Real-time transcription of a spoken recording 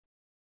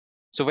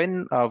So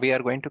when we are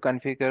going to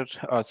configure,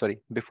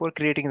 before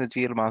creating the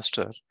GL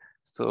master,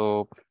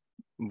 so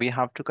we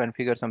have to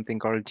configure something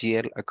called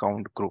GL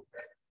account group.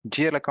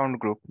 GL account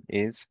group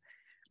is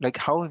like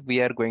how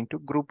we are going to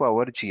group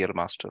our GL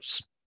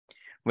masters.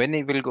 When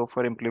you will go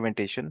for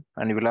implementation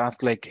and you will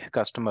ask like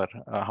customer,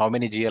 how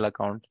many GL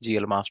account,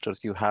 GL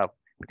masters you have,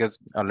 because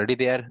already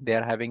they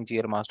are having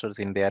GL masters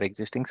in their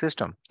existing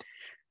system.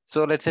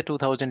 So let's say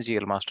 2000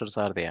 GL masters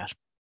are there,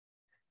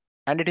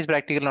 and it is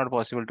practically not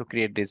possible to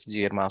create these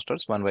GL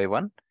masters one by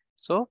one.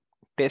 So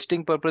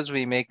testing purpose,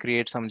 we may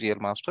create some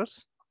GL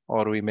masters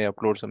or we may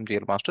upload some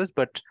GL masters,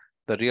 but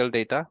the real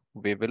data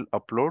we will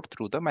upload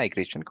through the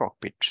migration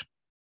cockpit.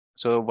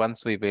 So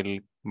once we will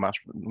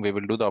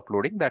do the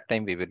uploading, that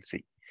time we will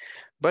see.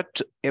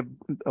 But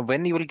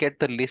when you will get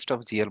the list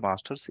of GL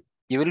masters,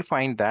 you will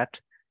find that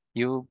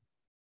you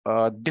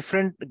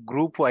different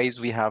group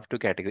wise we have to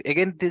categorize.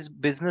 Again, this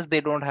business,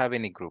 they don't have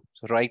any group.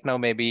 So right now,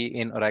 maybe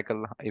in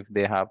Oracle, if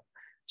they have,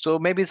 so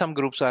maybe some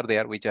groups are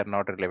there which are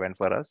not relevant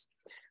for us.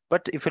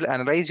 But if you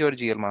analyze your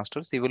GL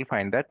masters, you will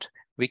find that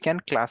we can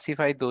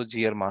classify those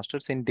GL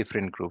masters in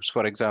different groups.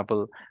 For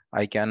example,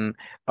 I can,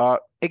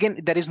 again,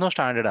 there is no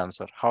standard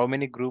answer. How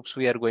many groups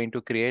we are going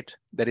to create?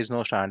 There is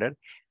no standard.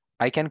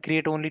 I can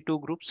create only two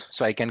groups.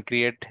 So I can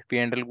create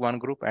P&L one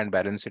group and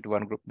balance sheet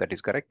one group. That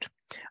is correct.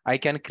 I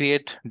can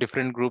create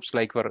different groups,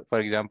 like for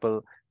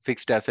example,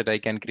 fixed asset, I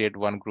can create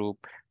one group.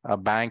 A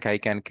bank, I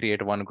can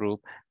create one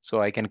group.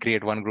 So I can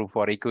create one group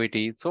for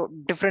equity. So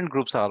different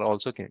groups are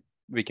also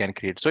we can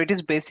create. So it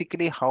is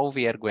basically how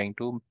we are going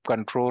to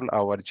control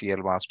our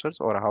GL masters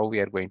or how we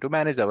are going to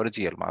manage our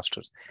GL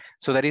masters.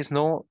 So there is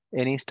no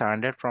any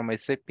standard from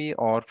SAP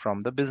or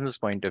from the business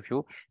point of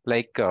view,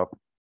 like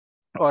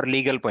or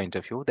legal point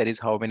of view. That is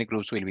how many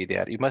groups will be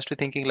there. You must be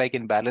thinking like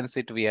in balance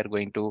sheet, we are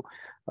going to,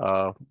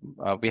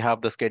 we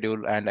have the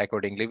schedule and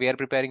accordingly we are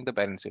preparing the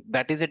balance sheet.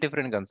 That is a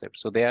different concept.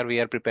 So there we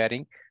are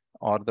preparing,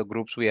 or the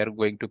groups we are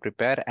going to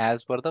prepare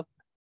as per the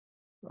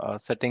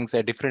settings,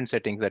 a different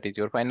settings, that is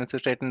your financial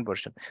statement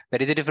version.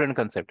 That is a different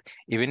concept.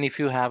 Even if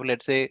you have,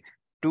 let's say,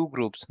 two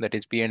groups, that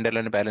is P&L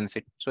and balance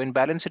sheet. So in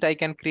balance sheet, I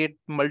can create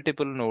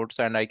multiple nodes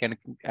and I can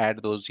add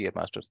those GL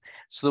masters.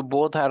 So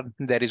both are,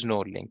 there is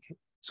no link.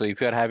 So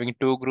if you are having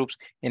two groups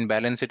in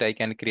balance sheet, I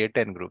can create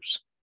 10 groups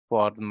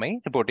for my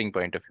reporting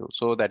point of view.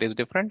 So that is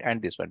different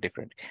and this one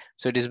different.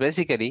 So it is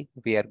basically,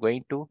 we are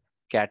going to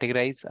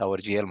categorize our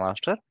GL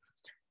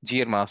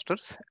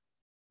masters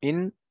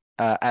in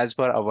as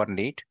per our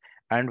need,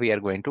 and we are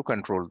going to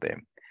control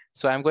them.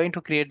 So I'm going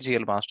to create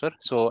GL master.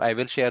 So I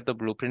will share the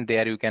blueprint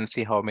there. You can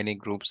see how many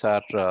groups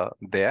are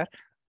there.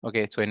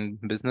 Okay, so in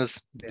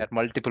business, there are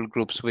multiple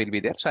groups will be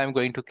there. So I'm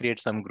going to create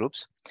some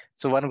groups.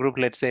 So one group,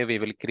 let's say we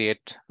will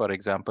create, for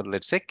example,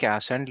 let's say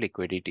cash and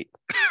liquidity.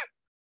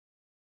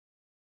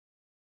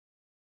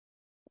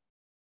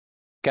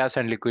 Cash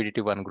and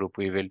liquidity, one group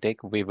we will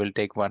take. We will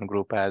take one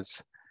group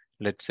as,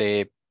 let's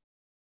say,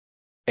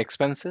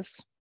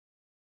 expenses.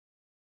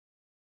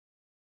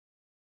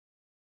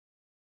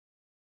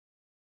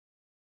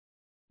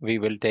 We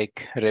will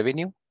take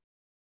revenue.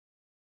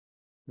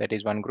 That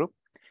is one group.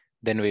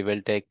 Then we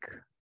will take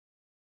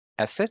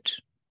asset,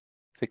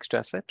 fixed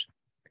asset.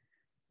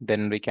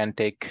 Then we can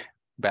take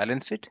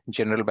balance sheet,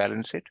 general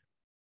balance sheet.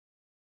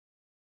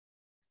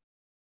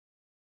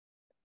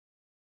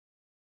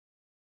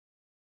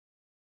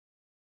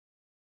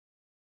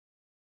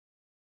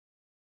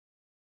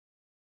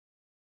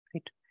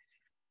 Right.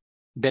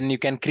 Then you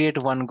can create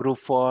one group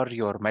for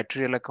your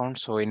material account.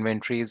 So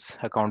inventories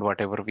account,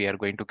 whatever we are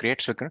going to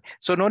create.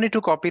 So no need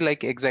to copy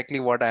like exactly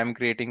what I am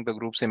creating the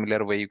group,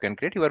 similar way you can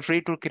create. You are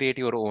free to create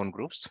your own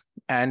groups.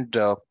 And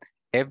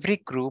every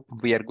group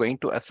we are going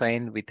to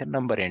assign with a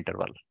number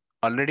interval.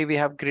 Already we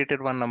have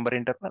created one number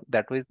interval,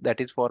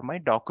 that is for my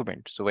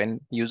document. So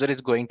when user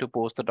is going to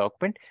post the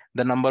document,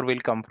 the number will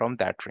come from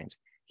that range.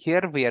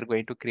 Here we are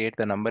going to create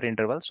the number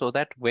interval so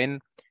that when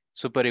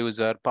super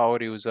user,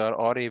 power user,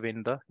 or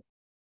even the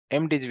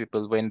MDG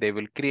people, when they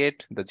will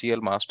create the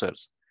GL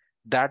masters,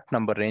 that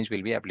number range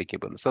will be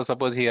applicable. So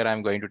suppose here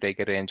I'm going to take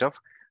a range of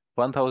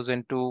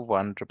 1000 to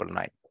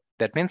 1999.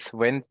 That means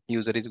when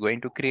user is going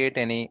to create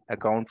any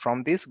account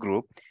from this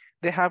group,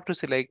 they have to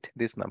select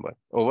this number.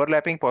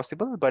 Overlapping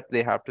possible, but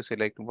they have to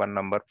select one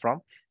number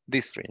from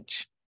this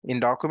range.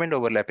 In document,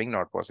 overlapping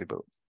not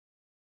possible.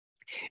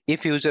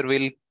 If user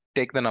will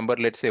take the number,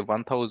 let's say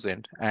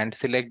 1000, and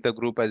select the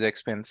group as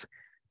expense,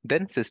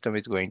 then system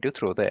is going to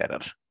throw the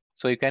error.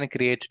 So you can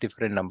create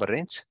different number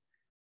range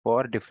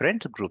for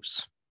different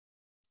groups.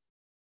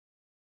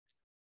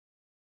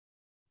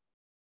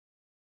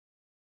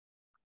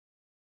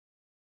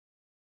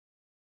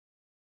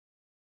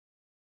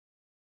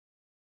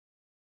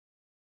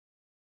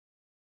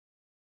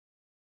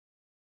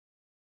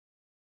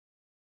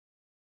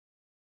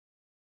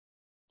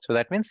 So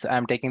that means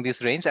I'm taking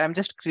this range. I'm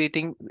just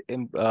creating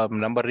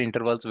number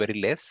intervals very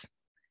less,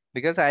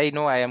 because I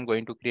know I am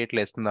going to create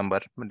less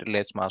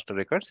master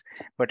records.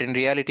 But in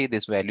reality,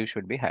 this value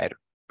should be higher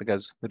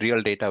because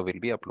real data will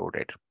be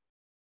uploaded.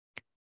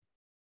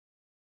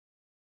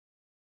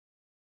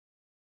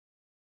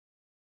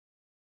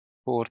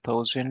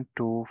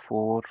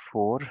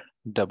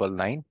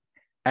 4,24499.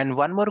 And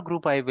one more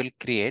group I will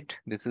create.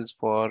 This is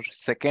for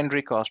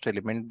secondary cost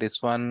element.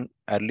 This one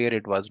earlier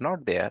it was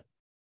not there.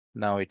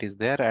 Now it is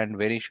there, and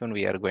very soon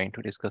we are going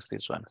to discuss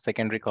this one.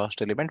 Secondary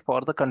cost element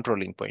for the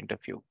controlling point of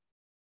view.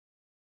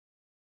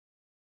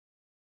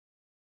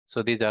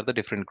 So these are the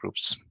different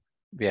groups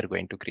we are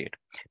going to create.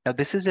 Now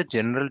this is a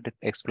general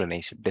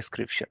explanation,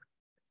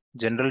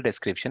 general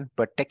description,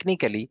 but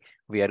technically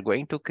we are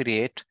going to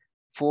create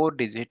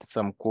 4-digit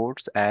sum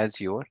codes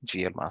as your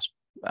GL master,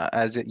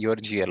 as your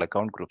GL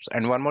account groups.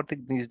 And one more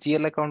thing, these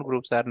GL account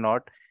groups are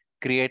not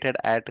created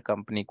at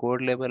company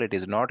code level. It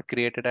is not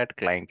created at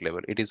client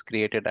level. It is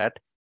created at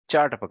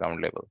chart of account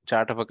level.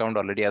 Chart of account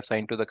already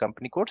assigned to the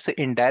company code. So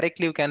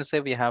indirectly you can say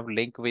we have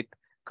link with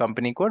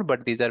company code,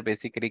 but these are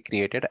basically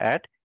created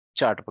at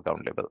chart of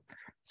account level.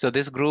 So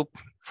this group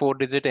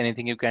 4-digit,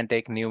 anything you can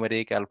take,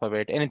 numeric,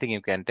 alphabet, anything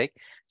you can take.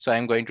 So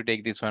I'm going to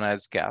take this one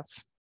as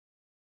gas.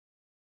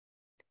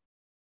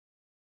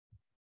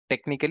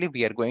 Technically,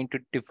 we are going to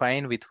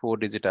define with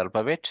 4-digit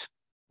alphabet,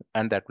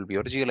 and that will be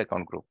your GL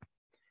account group.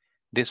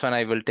 This one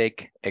I will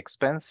take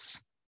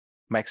expense,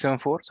 maximum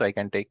 4, so I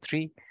can take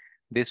 3.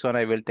 This one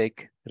I will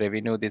take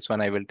revenue. This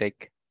one I will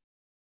take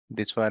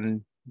this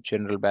one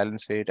general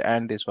balance sheet,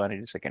 and this one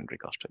is secondary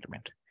cost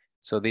element.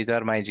 So these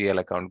are my GL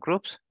account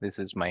groups. This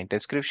is my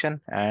description,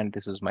 and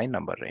this is my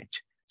number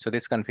range. So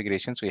these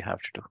configurations we have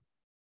to do.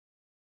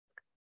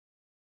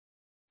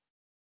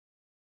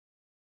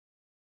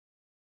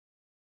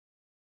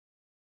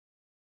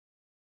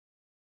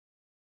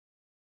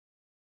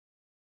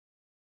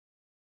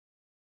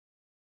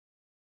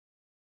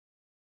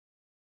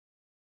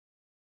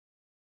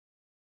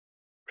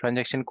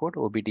 Transaction code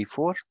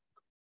OBD4.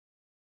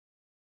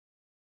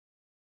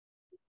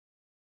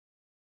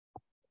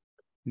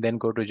 Then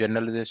go to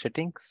general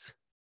settings,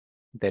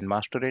 then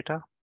master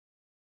data,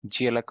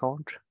 GL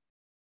account,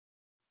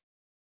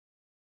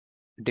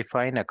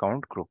 define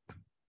account group,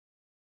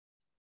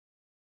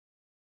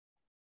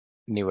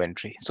 new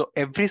entry. So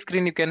every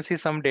screen you can see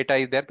some data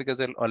is there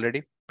because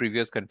already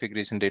previous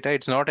configuration data.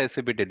 It's not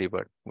SAP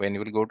delivered. When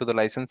you will go to the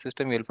license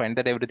system, you'll find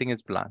that everything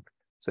is blank.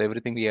 So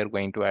everything we are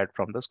going to add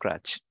from the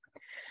scratch.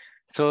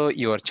 So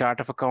your chart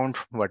of account,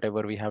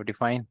 whatever we have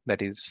defined,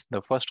 that is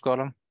the first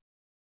column.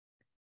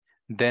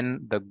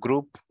 Then the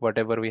group,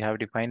 whatever we have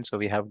defined. So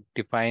we have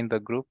defined the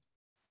group.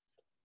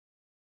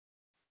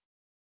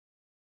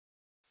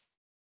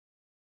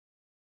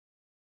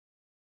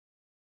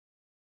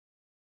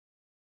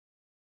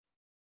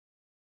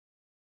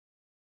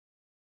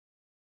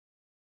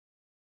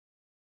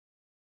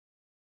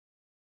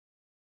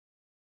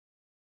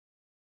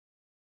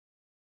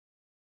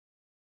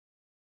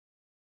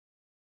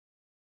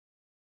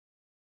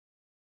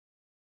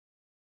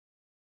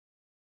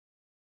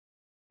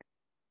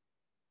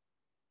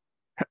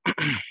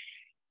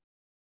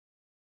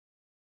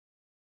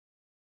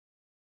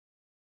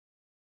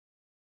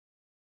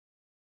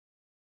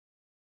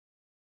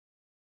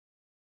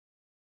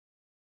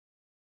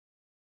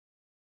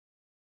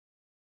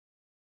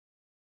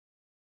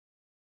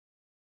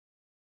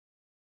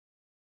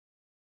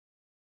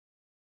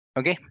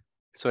 Okay,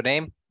 so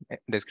name,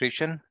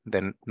 description,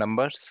 then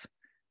numbers,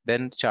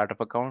 then chart of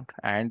account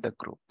and the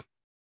group.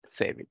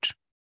 Save it.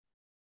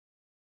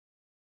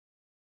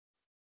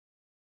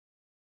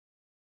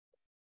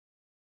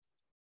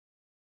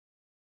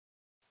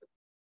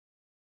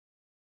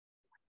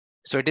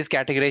 So it is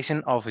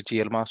categorization of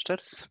GL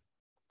masters,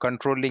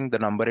 controlling the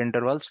number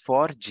intervals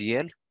for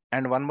GL.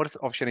 And one more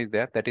option is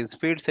there, that is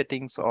field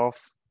settings of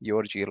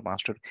your GL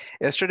master.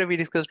 Yesterday we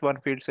discussed one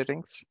field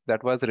settings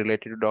that was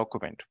related to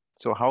document.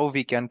 So how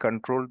we can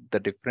control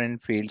the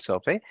different fields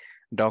of a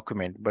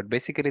document. But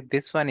basically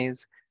this one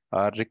is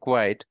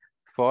required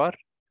for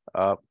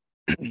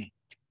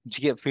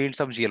GL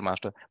fields of GL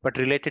master. But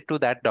related to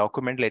that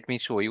document, let me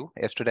show you.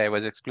 Yesterday I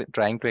was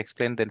trying to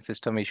explain, then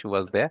system issue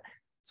was there.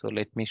 So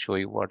let me show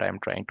you what I'm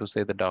trying to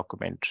say, the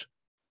document,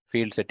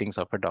 field settings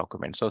of a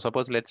document. So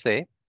suppose let's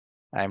say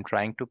I'm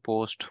trying to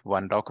post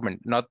one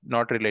document,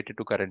 not related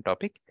to current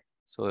topic.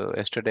 So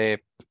yesterday,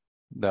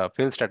 the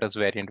field status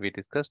variant we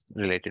discussed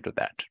related to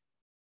that.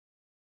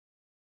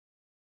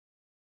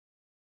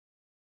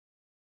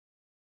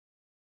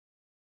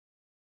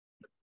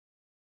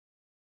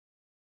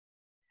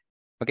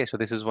 Okay, so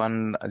this is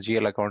one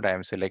GL account I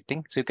am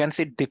selecting. So you can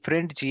see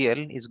different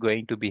GL is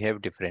going to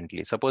behave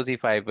differently. Suppose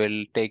if I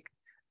will take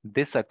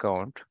this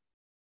account.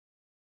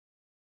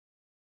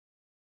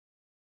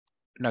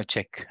 Now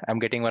check, I'm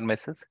getting one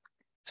message.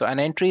 So an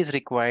entry is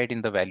required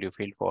in the value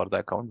field for the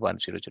account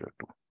 1002.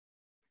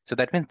 So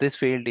that means this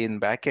field in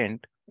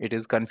backend, it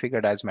is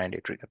configured as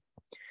mandatory.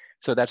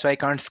 So that's why I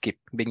can't skip.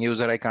 Being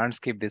user, I can't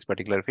skip this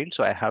particular field.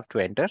 So I have to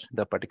enter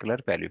the particular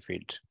value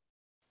field.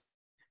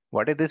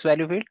 What is this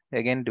value field?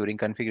 Again, during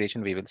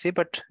configuration, we will see,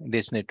 but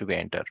this need to be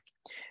entered.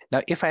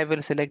 Now, if I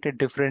will select a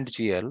different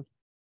GL,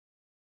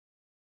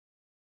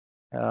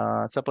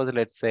 suppose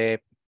let's say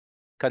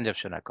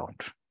consumption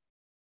account.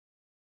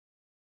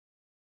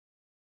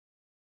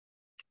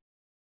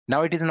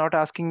 Now it is not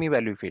asking me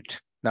value field.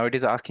 Now it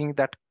is asking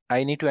that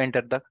I need to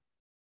enter the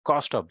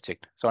cost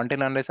object. So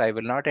until unless I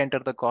will not enter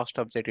the cost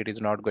object, it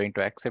is not going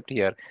to accept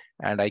here.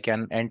 And I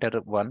can enter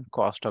one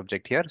cost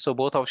object here. So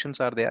both options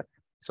are there.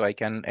 So I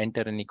can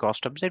enter any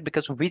cost object,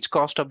 because which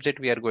cost object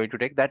we are going to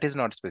take, that is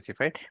not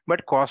specified,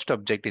 but cost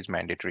object is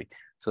mandatory.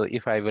 So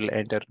if I will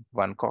enter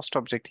one cost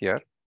object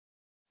here,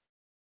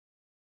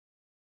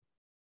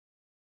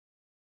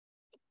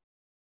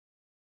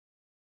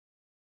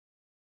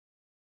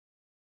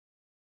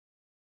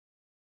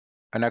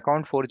 an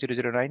account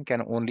 4009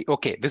 can only,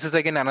 okay, this is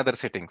again another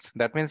settings.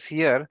 That means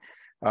here,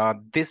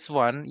 this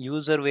one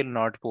user will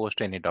not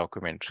post any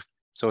document.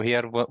 So here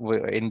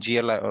in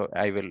GL,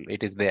 I will,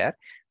 it is there.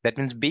 That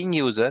means being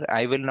user,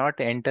 I will not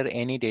enter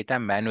any data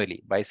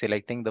manually by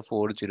selecting the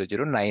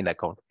 4009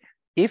 account.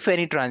 If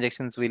any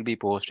transactions will be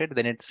posted,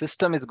 then its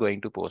system is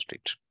going to post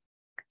it.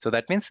 So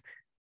that means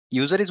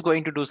user is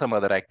going to do some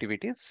other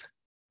activities,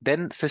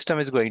 then system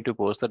is going to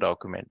post the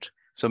document.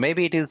 So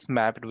maybe it is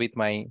mapped with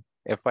my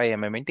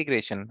FIMM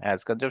integration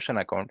as consumption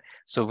account.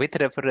 So with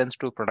reference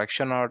to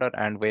production order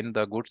and when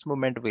the goods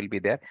movement will be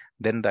there,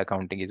 then the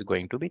accounting is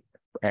going to be,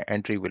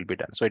 entry will be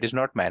done. So it is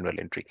not manual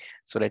entry.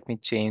 So let me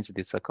change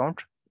this account.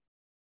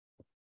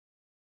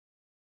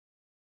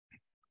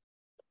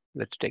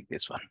 Let's take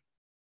this one.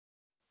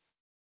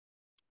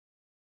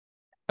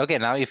 Okay,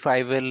 now if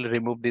I will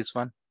remove this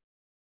one.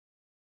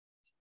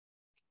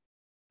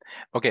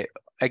 Okay,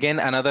 again,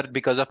 another,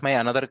 because of my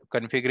another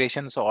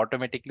configuration, so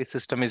automatically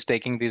system is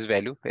taking this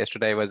value.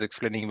 Yesterday I was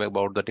explaining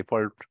about the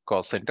default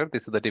cost center.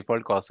 This is the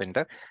default cost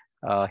center.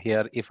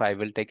 Here, if I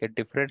will take a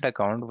different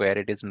account where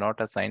it is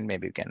not assigned,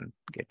 maybe you can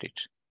get it.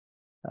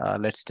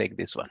 Let's take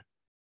this one.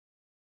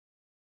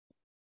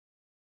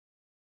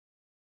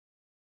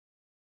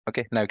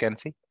 Okay, now you can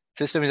see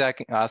system is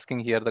asking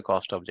here the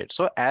cost object.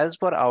 So as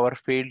per our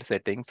field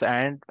settings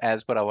and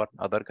as per our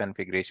other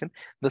configuration,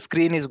 the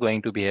screen is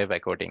going to behave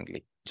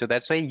accordingly. So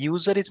that's why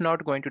user is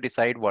not going to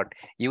decide what,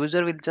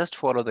 user will just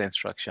follow the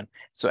instruction.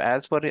 So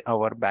as per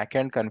our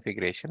backend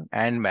configuration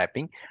and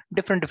mapping,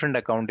 different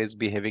account is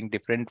behaving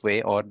different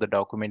way, or the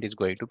document is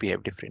going to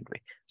behave different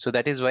way. So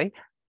that is why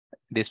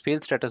this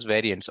field status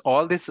variants,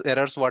 all these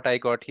errors what I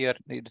got here,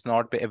 it's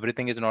not,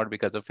 everything is not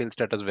because of field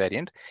status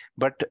variant,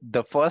 but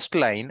the first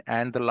line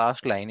and the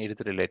last line, it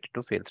is related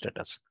to field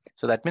status.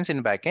 So that means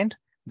in backend,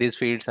 these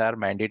fields are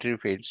mandatory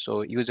fields.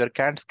 So user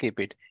can't skip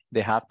it.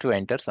 They have to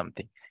enter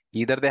something.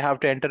 Either they have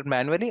to enter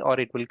manually or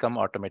it will come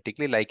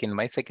automatically. Like in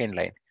my second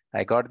line,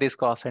 I got this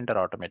cost center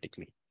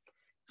automatically.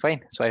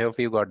 Fine. So I hope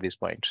you got this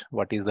point.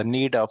 What is the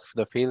need of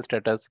the field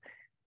status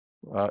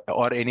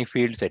or any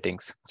field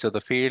settings? So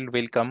the field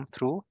will come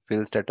through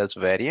field status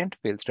variant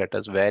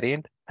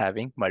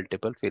having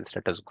multiple field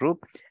status group.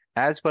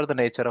 As per the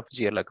nature of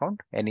GL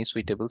account, any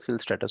suitable field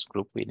status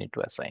group we need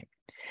to assign.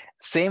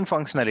 Same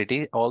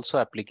functionality also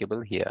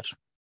applicable here.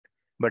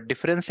 But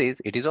difference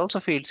is it is also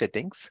field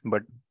settings,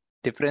 but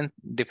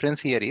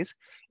difference here is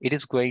it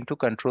is going to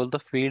control the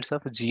fields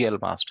of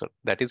GL master.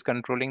 That is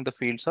controlling the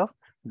fields of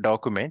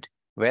document,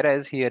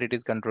 whereas here it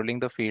is controlling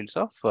the fields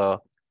of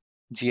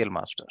GL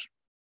master.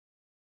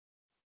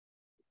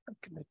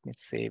 Okay, let me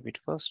save it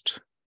first.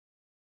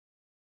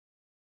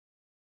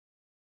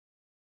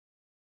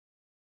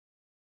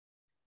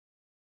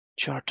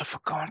 Chart of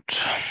account.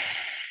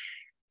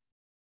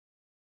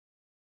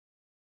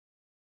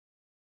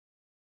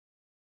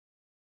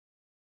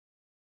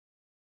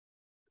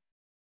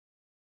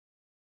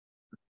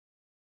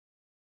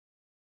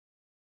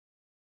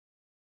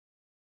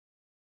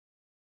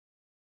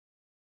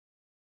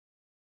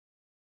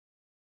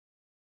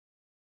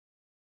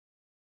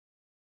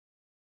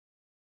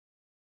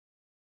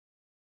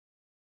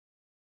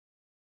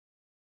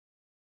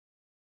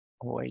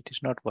 Oh, it is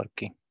not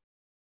working.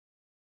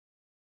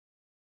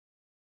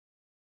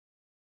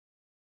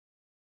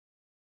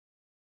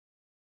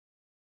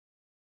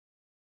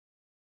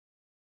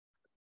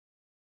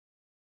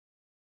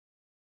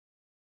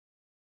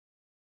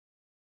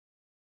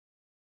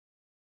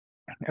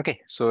 Okay,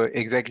 so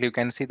exactly you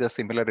can see the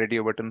similar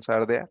radio buttons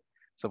are there.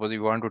 Suppose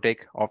you want to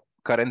take off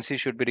currency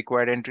should be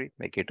required entry,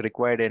 make it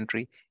required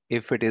entry.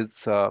 If it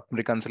is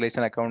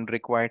reconciliation account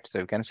required, so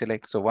you can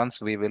select. So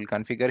once we will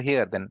configure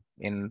here, then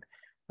in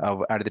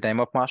at the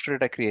time of master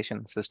data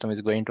creation, system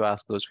is going to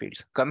ask those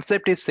fields.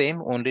 Concept is same,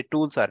 only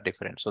tools are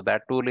different. So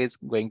that tool is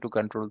going to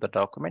control the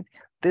document.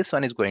 This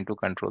one is going to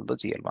control the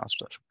GL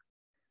master.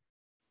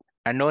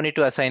 And no need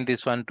to assign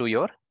this one to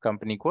your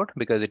company code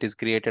because it is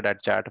created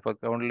at chart of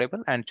account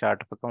level and chart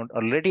of account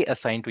already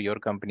assigned to your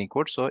company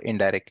code. So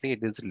indirectly it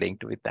is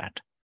linked with that.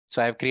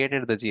 So I have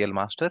created the GL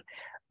master.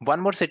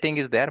 One more setting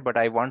is there, but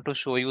I want to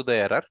show you the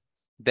error.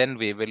 Then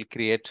we will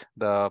create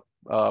the,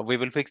 we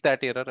will fix that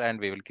error and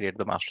we will create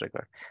the master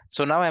record.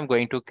 So now I'm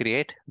going to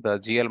create the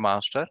GL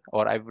master,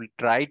 or I will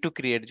try to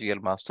create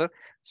GL master.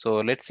 So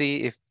let's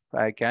see if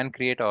I can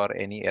create or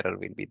any error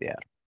will be there.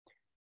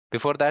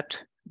 Before that,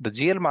 the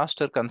GL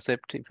master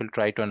concept, if you'll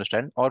try to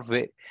understand, or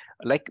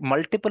like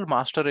multiple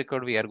master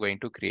record we are going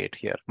to create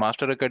here.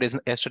 Master record is,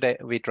 yesterday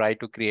we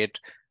tried to create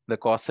the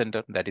cost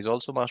center, that is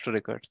also master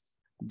record.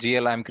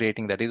 GL I'm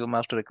creating, that is a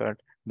master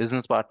record.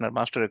 Business partner,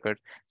 master record.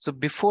 So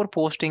before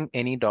posting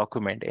any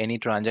document, any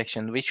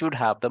transaction, we should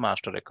have the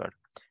master record.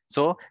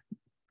 So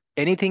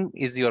anything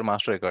is your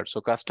master record.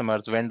 So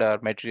customers, vendor,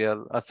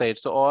 material,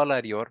 assets, so all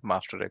are your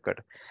master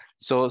record.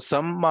 So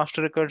some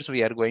master records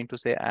we are going to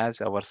say as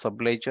our sub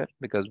ledger,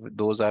 because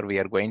those are we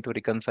are going to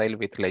reconcile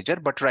with ledger.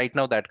 But right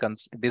now that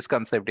this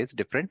concept is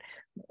different.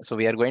 So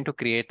we are going to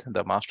create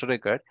the master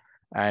record,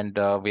 and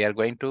we are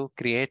going to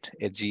create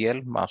a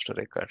GL master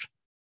record.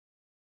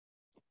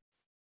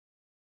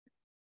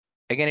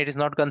 Again, it is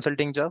not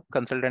consulting job.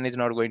 Consultant is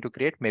not going to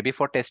create. Maybe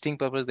for testing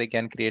purpose, they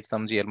can create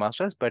some GL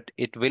masters, but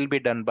it will be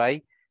done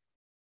by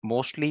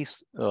mostly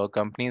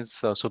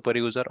companies, super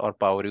user or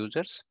power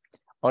users,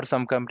 or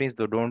some companies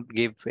that don't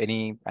give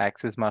any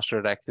access,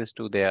 master access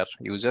to their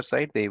user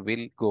side. They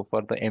will go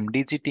for the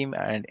MDG team,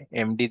 and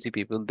MDG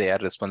people, they are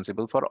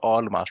responsible for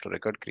all master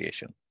record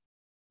creation.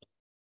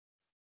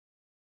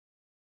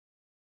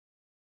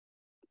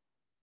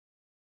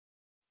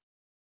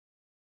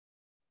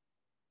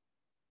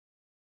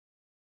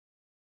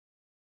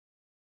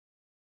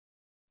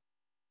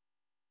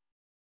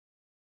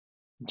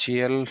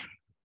 GL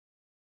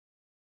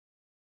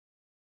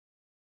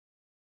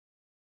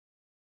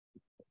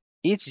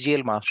Each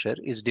GL master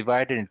is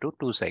divided into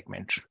two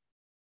segments.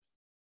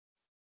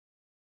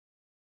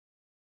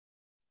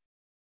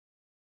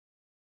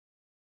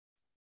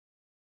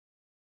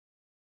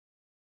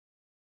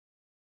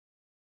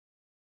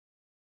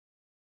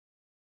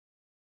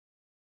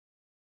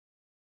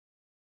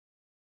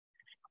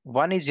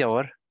 One is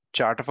your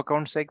chart of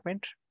account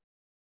segment,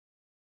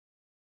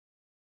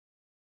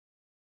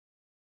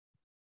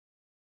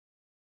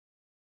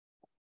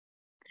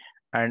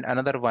 and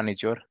another one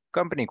is your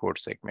company code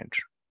segment.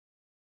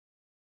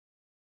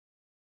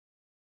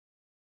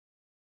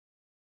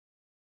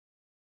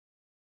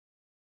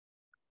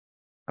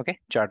 Okay,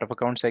 chart of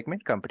account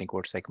segment, company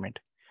code segment.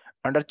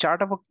 Under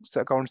chart of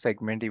account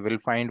segment, you will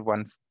find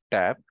one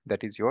tab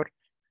that is your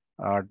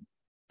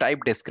type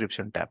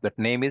description tab. That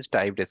name is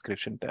type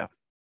description tab.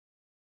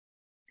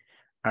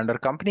 Under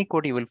company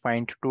code, you will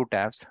find two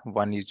tabs.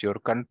 One is your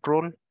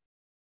control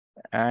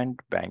and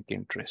bank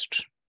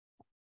interest.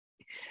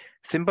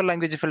 Simple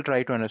language, if you'll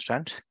try to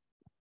understand,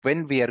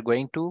 when we are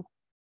going to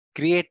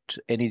create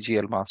any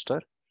GL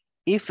master,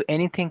 if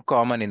anything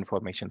common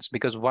informations,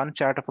 because one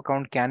chart of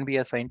account can be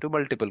assigned to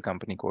multiple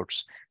company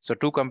codes. So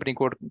two company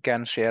code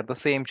can share the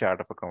same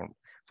chart of account.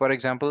 For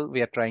example,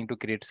 we are trying to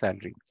create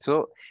salary.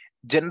 So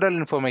general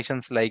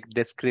informations like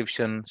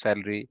description,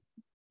 salary,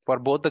 for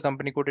both the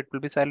company code, it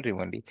will be salary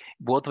only.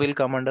 Both will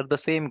come under the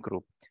same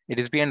group. It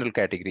is P&L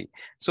category.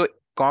 So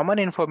common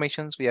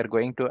informations we are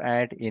going to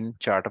add in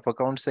chart of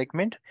account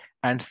segment,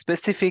 and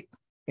specific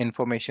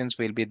informations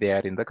will be there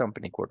in the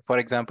company code. For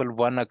example,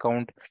 one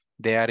account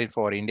they are in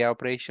for India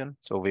operation.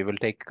 So we will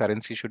take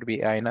currency should be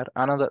INR.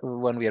 Another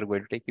one we are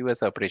going to take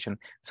US operation.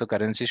 So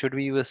currency should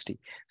be USD.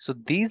 So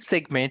these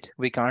segment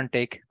we can't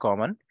take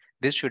common.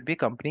 This should be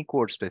company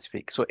code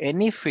specific. So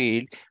any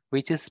field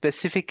which is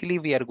specifically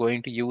we are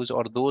going to use,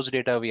 or those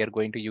data we are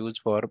going to use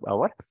for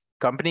our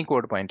company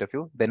code point of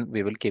view, then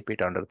we will keep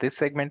it under this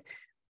segment.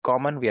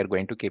 Common, we are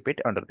going to keep it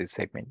under this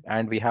segment.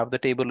 And we have the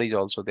table is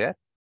also there.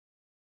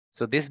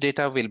 So this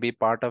data will be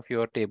part of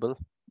your table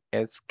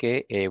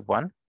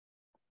SKA1.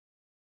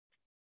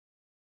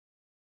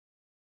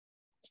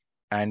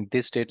 And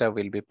this data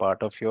will be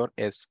part of your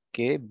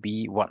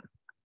SKB1.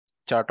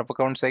 Chart of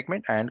account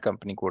segment and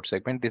company code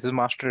segment. This is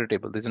master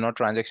table. This is not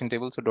transaction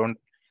table. So don't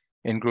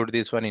include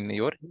this one in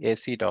your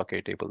AC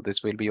docket table.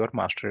 This will be your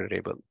master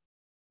table.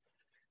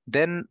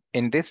 Then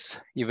in this,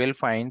 you will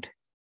find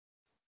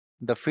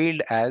the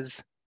field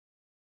as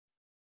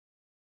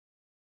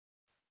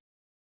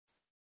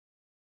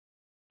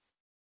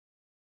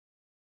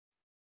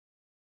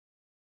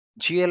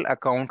GL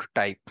account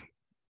type.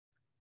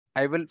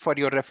 I will, for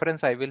your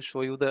reference, I will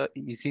show you the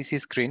ECC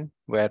screen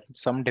where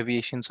some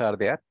deviations are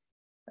there.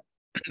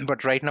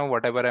 But right now,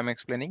 whatever I'm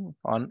explaining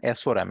on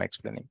S4, I'm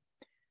explaining.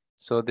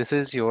 So this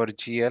is your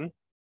GL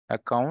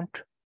account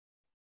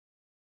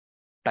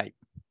type.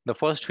 The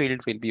first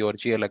field will be your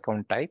GL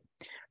account type.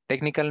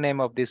 Technical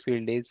name of this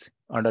field is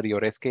under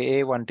your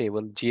SKA1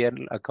 table,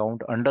 GL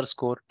account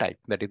underscore type.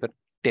 That is the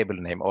table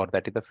name, or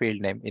that is the field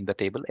name in the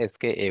table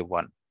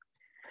SKA1.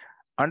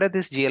 Under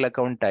this GL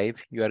account type,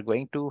 you are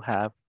going to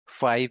have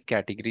 5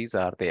 categories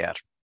are there.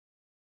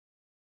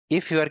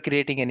 If you are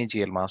creating any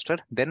GL master,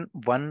 then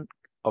one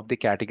of the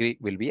category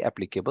will be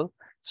applicable.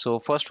 So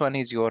first one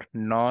is your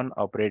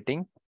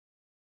non-operating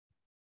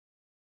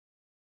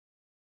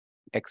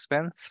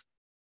expense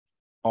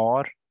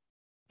or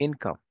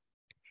income.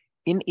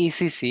 In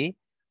ECC,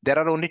 there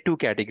are only 2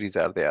 categories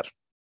are there: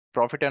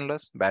 profit and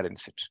loss,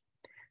 balance sheet.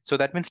 So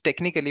that means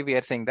technically we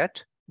are saying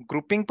that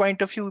grouping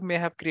point of view may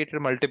have created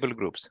multiple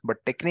groups, but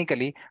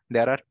technically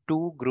there are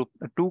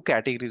 2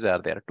 categories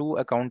are there, 2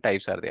 account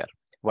types are there.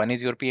 One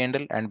is your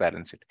P&L and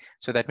balance sheet.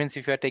 So that means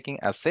if you are taking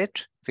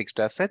asset, fixed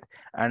asset,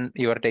 and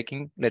you are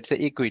taking, let's say,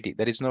 equity,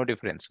 there is no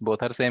difference.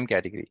 Both are same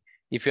category.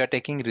 If you are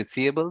taking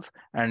receivables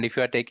and if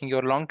you are taking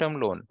your long-term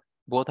loan,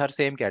 Both are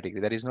same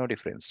category. There is no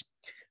difference.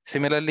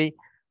 Similarly,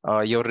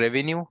 your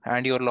revenue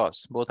and your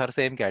loss, both are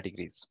same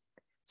categories.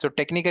 So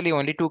technically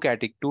only two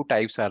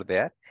types are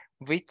there,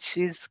 which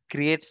is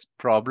creates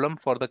problem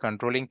for the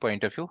controlling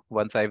point of view.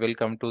 Once I will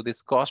come to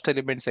this cost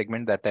element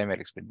segment, that time I'll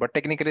explain. But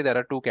technically there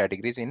are two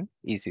categories in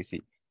ECC,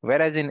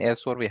 whereas in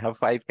S4 we have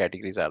five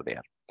categories are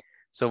there.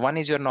 So one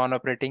is your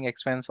non-operating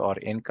expense or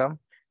income,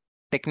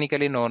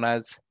 technically known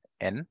as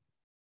N.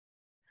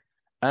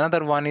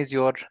 Another one is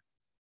your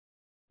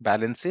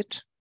balance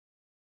sheet.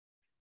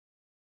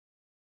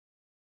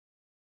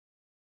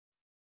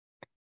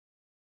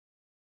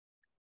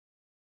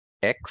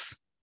 X.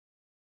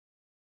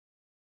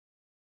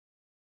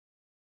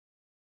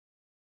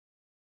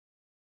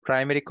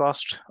 Primary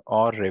cost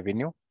or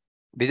revenue.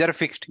 These are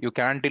fixed. You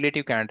can't delete,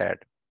 you can't add.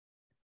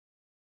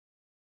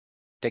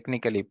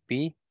 Technically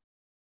P.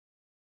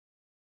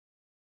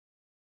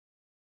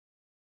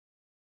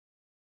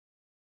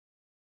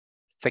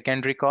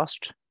 Secondary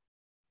cost.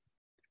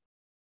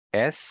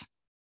 S.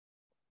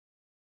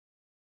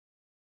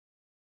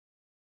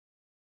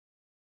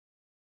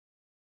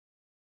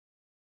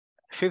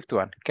 Fifth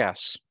one,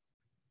 cash.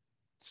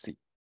 C.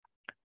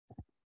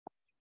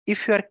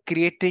 If you are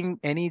creating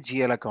any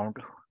GL account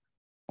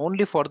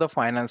only for the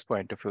finance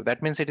point of view,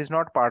 that means it is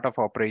not part of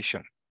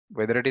operation.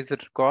 Whether it is a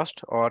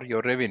cost or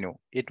your revenue,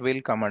 it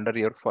will come under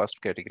your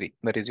first category.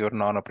 That is your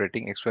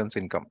non-operating expense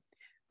income.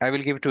 I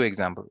will give two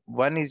examples.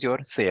 One is your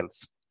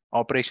sales,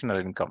 operational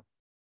income.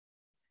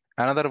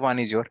 Another one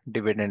is your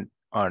dividend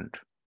earned.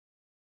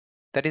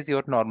 That is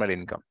your normal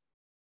income.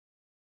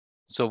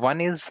 So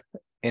one is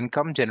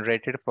income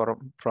generated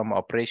from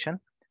operation.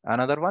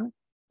 Another one,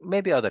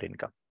 maybe other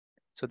income.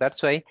 So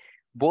that's why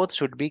both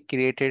should be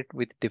created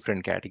with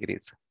different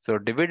categories. So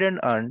dividend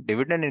earned,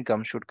 dividend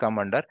income should come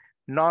under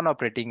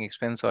non-operating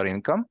expense or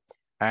income,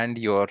 and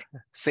your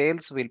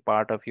sales will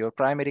part of your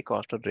primary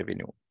cost or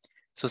revenue.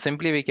 So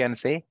simply we can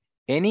say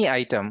any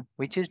item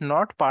which is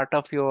not part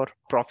of your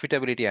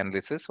profitability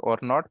analysis or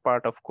not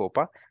part of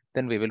COPA,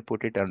 then we will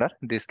put it under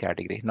this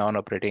category,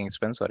 non-operating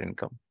expense or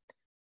income.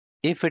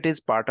 If it is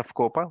part of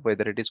COPA,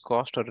 whether it is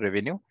cost or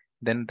revenue,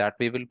 then that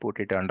we will put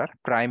it under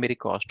primary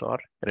cost or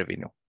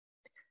revenue.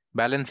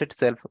 Balance sheet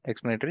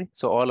self-explanatory.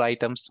 So all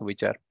items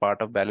which are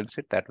part of balance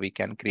sheet that we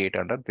can create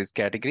under this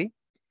category.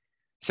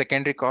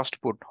 Secondary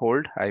cost put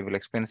hold. I will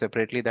explain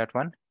separately that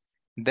one.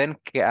 Then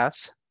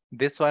cash.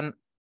 This one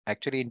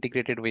actually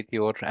integrated with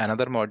your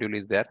another module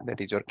is there.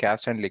 That is your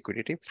cash and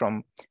liquidity.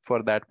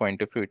 For that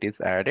point of view, it is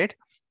added.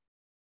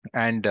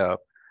 And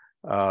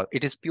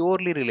it is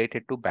purely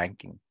related to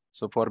banking.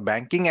 So for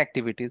banking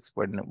activities,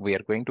 when we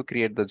are going to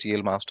create the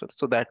GL master,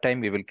 so that time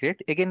we will create,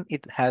 again,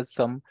 it has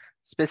some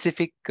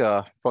specific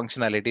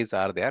functionalities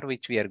are there,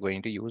 which we are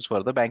going to use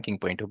for the banking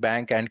point of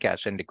bank and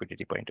cash and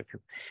liquidity point of view.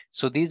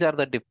 So these are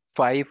the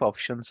five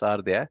options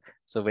are there.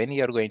 So when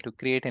you are going to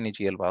create any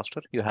GL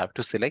master, you have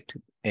to select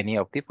any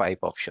of the five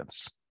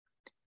options.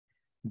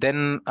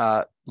 Then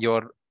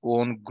your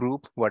own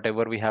group,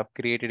 whatever we have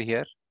created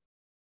here,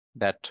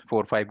 that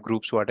 4 or 5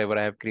 groups, whatever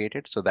I have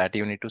created. So that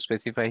you need to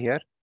specify here.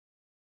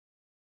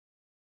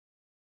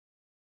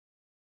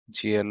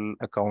 GL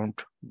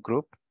account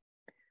group.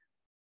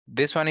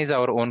 This one is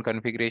our own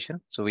configuration.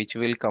 So which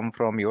will come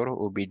from your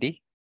OBD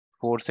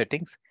 4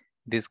 settings.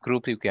 This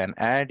group you can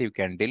add, you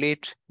can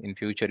delete. In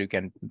future, you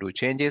can do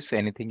changes,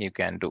 anything you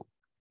can do.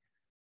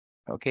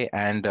 Okay,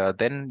 and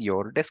then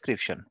your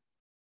description.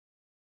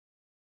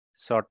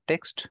 Short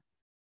text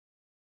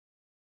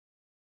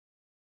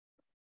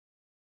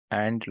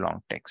and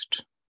long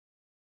text.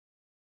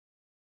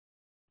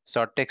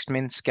 Short text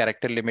means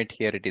character limit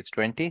here it is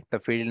 20. The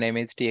field name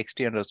is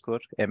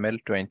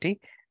txt_ml20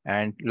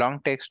 and long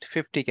text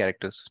 50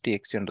 characters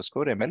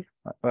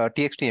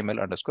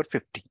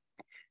txt_ml_50.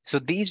 So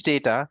these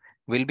data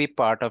will be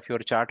part of your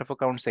chart of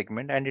account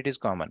segment and it is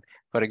common.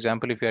 For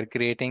example, if you are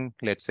creating,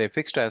 let's say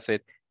fixed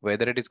asset,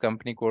 whether it is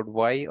company code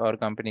Y or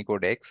company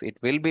code X, it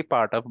will be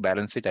part of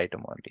balance sheet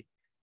item only.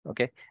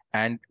 Okay,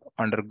 and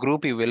under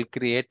group you will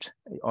create,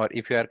 or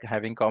if you are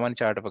having common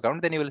chart of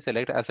account, then you will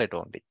select asset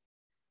only.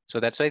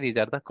 So that's why these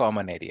are the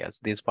common areas.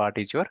 This part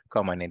is your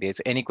common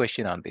areas. Any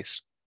question on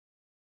this?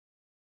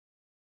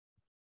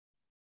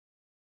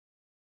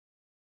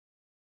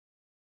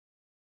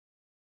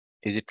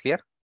 Is it clear?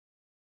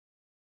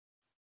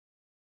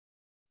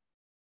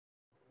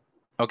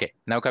 Okay,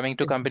 now coming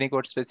to company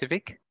code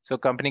specific. So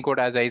company code,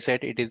 as I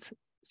said, it is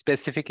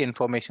specific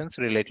informations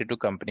related to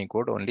company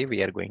code only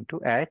we are going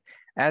to add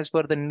as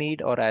per the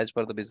need or as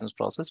per the business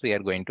process. We are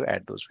going to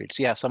add those fields.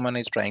 Yeah, someone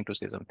is trying to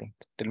say something.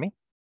 Tell me.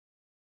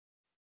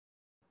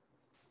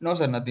 No,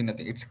 sir, nothing.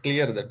 It's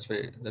clear. That's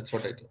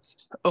what I just.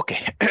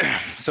 Okay,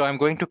 so I'm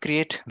going to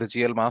create the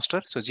GL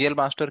master. So GL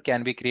master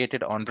can be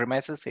created on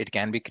premises. It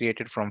can be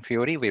created from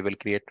Fiori. We will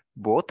create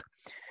both.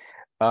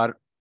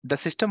 The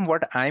system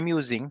what I'm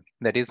using,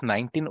 that is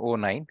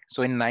 1909.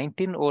 So in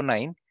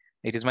 1909,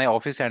 it is my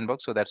office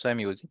handbook. So that's why I'm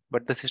using.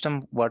 But the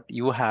system what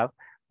you have,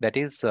 that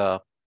is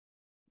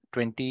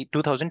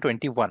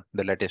 2021,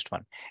 the latest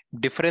one.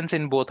 Difference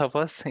in both of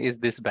us is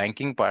this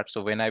banking part.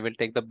 So when I will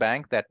take the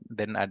bank, that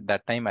then at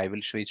that time I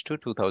will switch to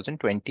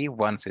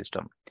 2021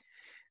 system.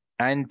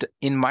 And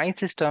in my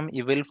system,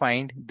 you will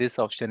find this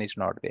option is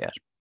not there.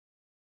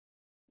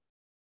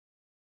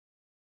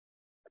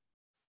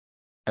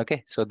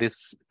 Okay, so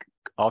this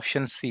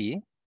option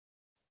C,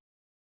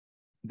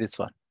 this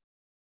one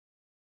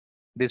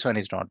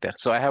is not there.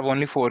 So I have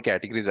only 4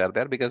 categories are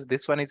there because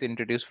this one is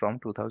introduced from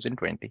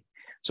 2020.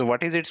 So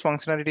what is its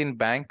functionality in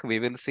bank, we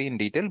will see in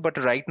detail, but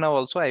right now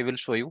also I will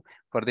show you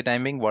for the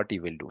timing what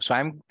you will do. So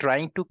I'm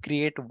trying to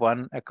create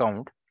one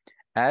account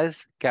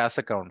as cash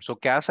account. So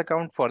cash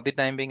account for the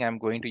time being I'm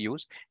going to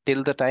use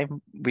till the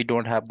time we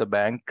don't have the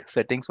bank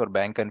settings or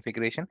bank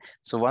configuration.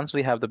 So once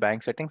we have the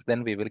bank settings,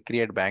 then we will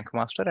create bank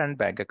master and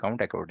bank account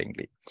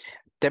accordingly.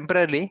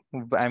 Temporarily,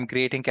 I'm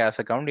creating cash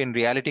account. In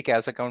reality,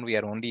 cash account we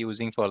are only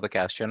using for the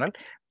cash channel.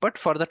 But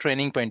for the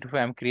training point of view,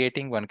 I'm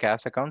creating one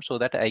cash account so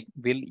that I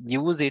will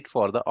use it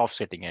for the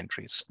offsetting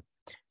entries.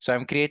 So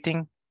I'm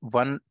creating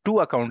two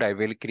account I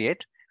will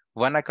create.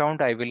 One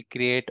account I will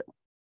create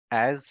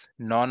as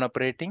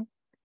non-operating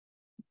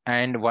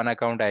and one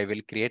account I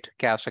will create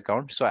cash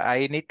account. So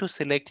I need to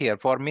select here.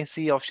 For me,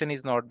 C option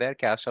is not there,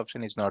 cash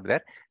option is not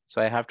there.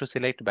 So I have to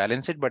select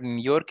balance it. But in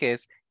your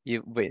case,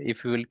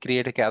 if you will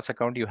create a cash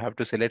account, you have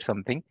to select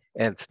something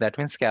else. That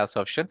means cash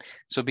option.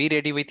 So be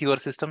ready with your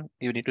system.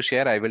 You need to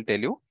share. I will tell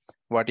you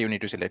what you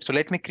need to select. So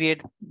let me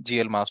create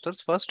GL masters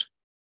first.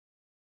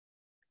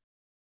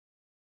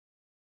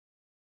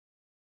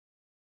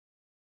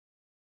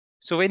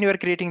 So when you are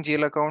creating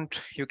GL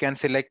account, you can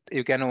select,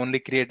 you can only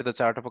create the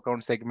chart of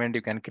account segment.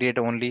 You can create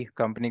only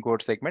company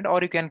code segment,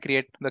 or you can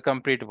create the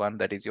complete one,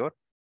 that is your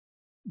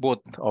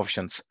both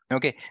options.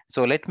 Okay,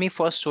 so let me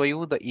first show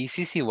you the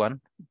ECC one,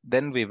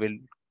 then we will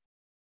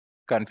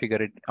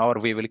configure it or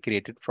we will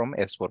create it from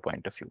S4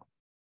 point of view.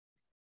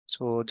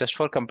 So just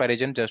for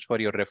comparison, just for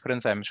your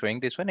reference, I'm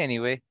showing this one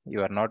anyway.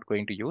 You are not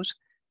going to use.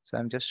 So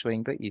I'm just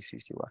showing the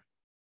ECC one.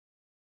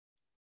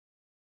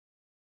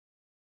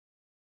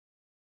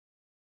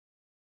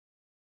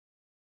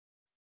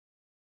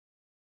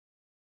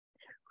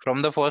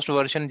 From the first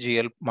version,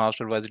 GL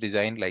master was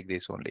designed like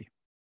this only.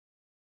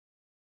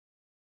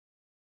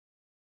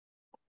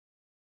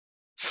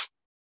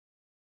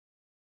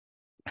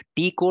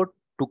 T code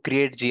to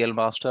create GL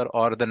master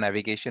or the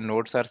navigation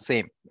nodes are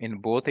same. In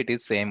both, it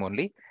is same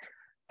only.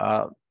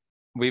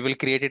 We will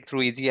create it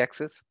through easy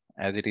access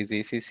as it is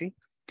ECC.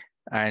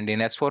 And in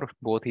S4,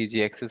 both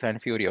easy access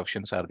and Fiori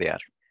options are there.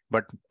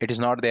 But it is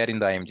not there in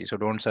the IMG. So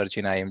don't search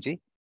in IMG.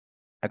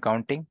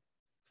 Accounting,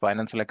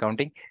 financial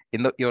accounting.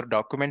 In your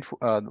document,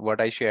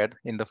 what I shared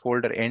in the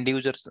folder, end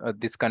users,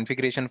 this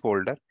configuration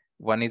folder,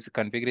 one is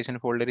configuration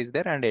folder is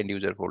there and end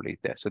user folder is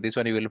there. So this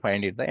one you will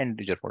find in the end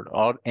user folder,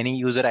 or any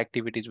user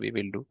activities we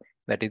will do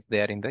that is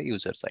there in the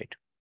user side.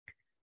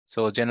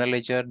 So general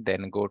ledger,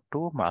 then go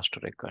to master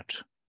record,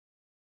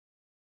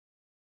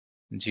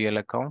 GL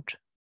account,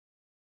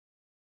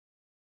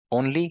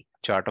 only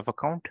chart of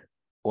account,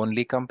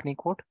 only company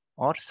code,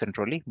 or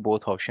centrally,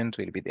 both options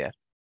will be there.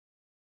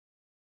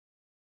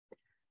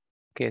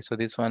 Okay, so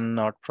this one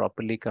not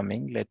properly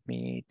coming. Let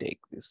me take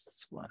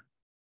this one.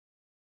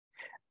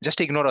 Just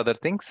ignore other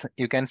things.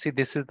 You can see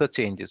this is the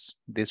changes.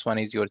 This one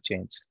is your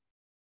change.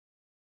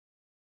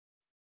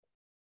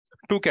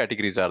 Two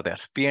categories are there,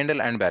 P&L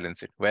and balance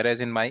sheet.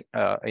 Whereas in my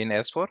in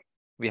S4,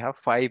 we have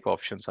 5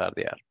 options are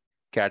there.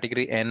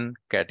 Category N,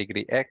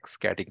 category X,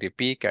 category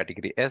P,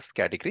 category S,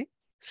 category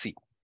C.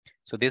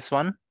 So this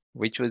one,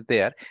 which was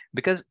there,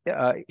 because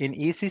in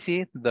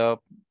ECC, the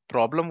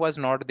problem was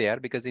not there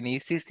because in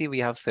ECC, we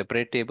have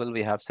separate table,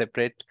 we have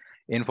separate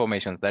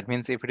informations. That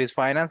means if it is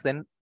finance,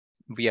 then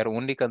we are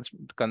only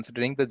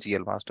considering the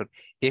GL master.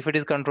 If it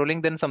is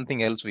controlling, then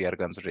something else we are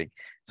considering.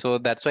 So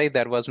that's why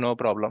there was no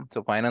problem.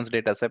 So finance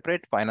data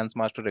separate, finance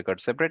master record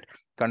separate,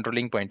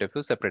 controlling point of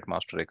view separate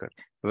master record.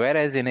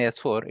 Whereas in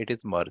S4, it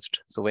is merged.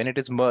 So when it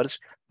is merged,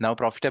 now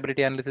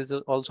profitability analysis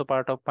is also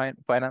part of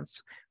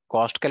finance.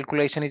 Cost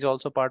calculation is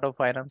also part of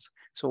finance.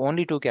 So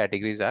only 2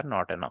 categories are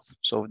not enough.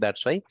 So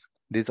that's why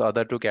these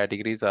other 2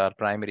 categories are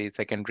primary,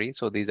 secondary.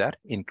 So these are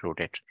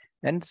included.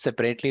 And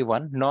separately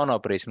one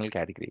non-operational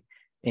category.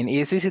 In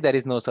ACC, there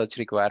is no such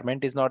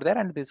requirement is not there,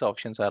 and these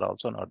options are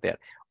also not there.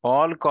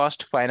 All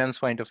cost finance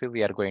point of view,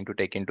 we are going to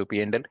take into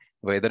P&L,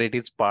 whether it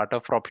is part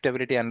of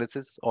profitability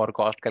analysis or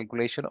cost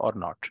calculation or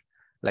not.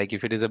 Like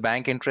if it is a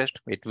bank interest,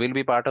 it will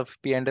be part of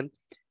P&L,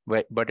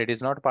 but it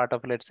is not part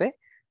of, let's say,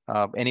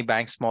 any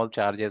bank small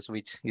charges,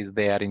 which is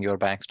there in your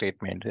bank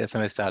statement,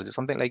 SMS charges,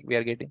 something like we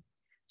are getting.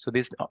 So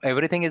this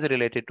everything is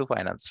related to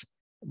finance,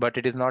 but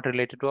it is not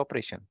related to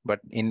operation. But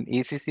in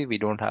ECC, we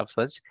don't have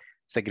such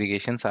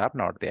segregations are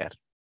not there.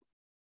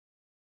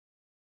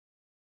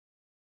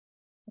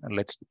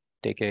 Let's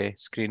take a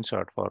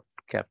screenshot for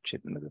capture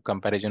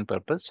comparison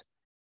purpose.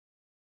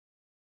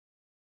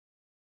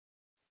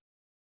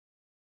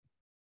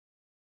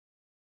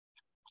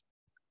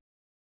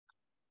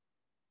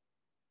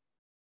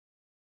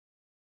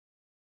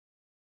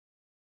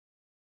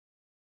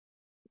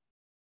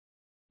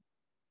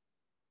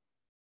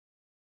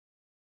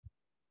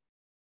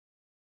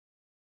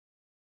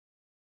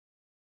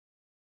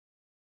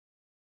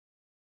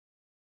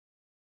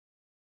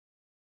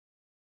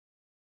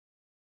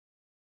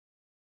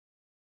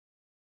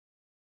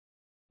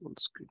 Full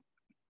screen.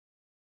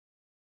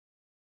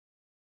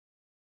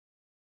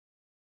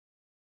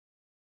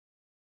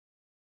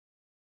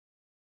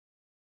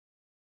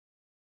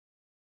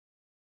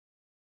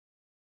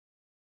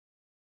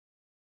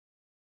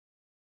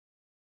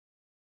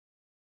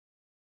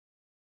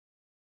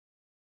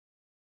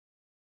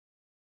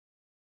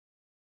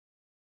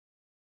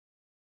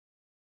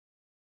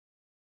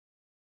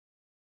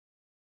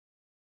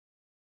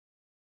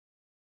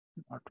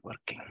 Not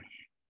working.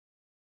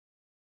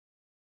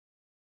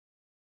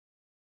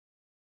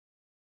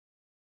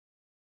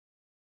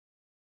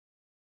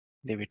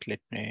 Leave it. Let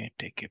me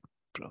take a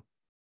pro.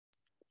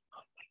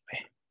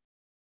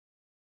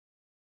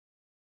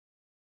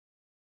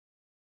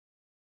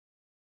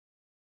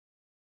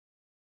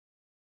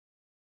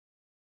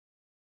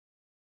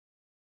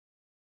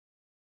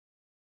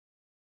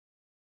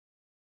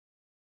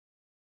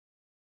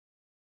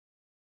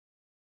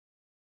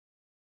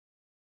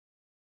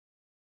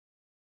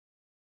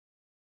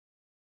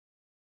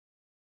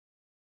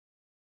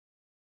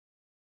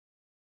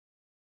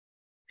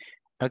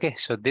 Okay,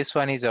 so this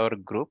one is our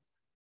group.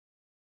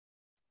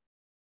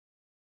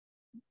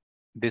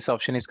 This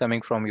option is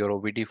coming from your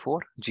OBD4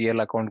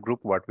 GL account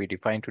group, what we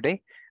defined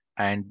today.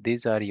 And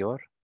these are your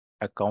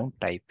account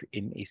type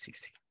in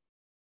ECC.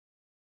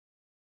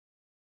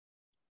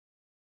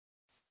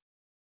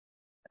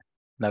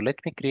 Now let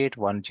me create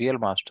one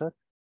GL master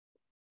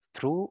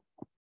through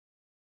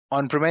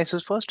on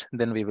premises first,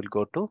 then we will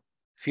go to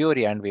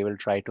Fiori and we will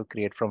try to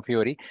create from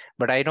Fiori.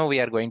 But I know we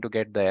are going to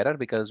get the error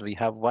because we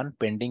have one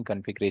pending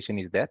configuration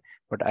is there,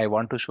 but I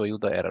want to show you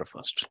the error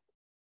first.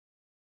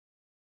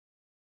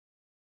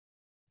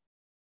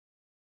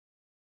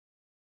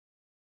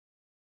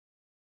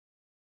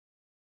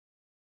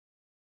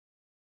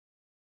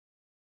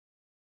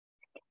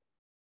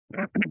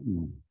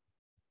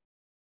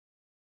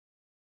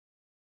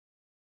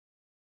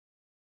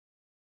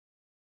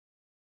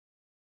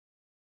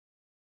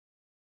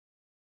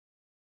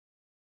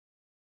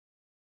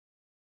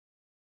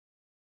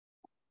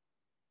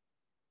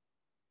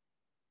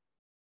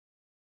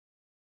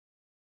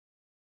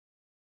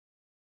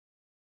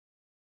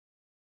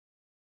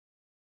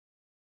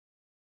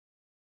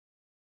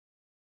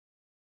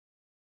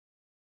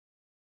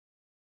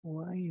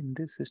 Why in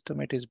this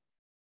system it is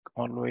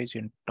always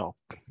in top,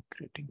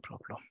 creating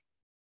problem.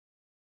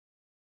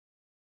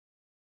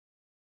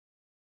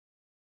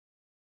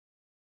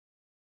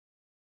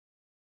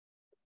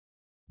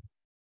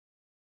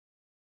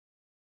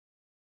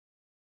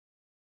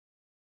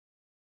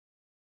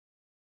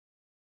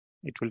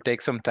 It will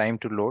take some time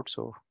to load,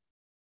 so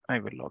I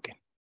will log in.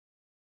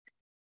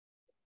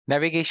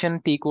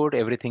 Navigation, T code,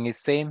 everything is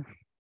same.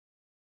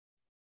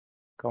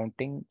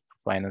 Accounting,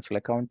 financial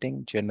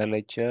accounting, general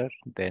ledger,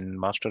 then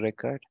master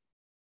record,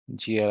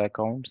 GL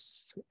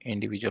accounts,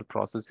 individual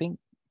processing,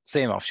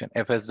 same option,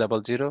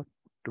 FS00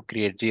 to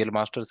create GL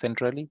master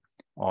centrally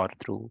or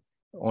through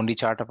only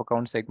chart of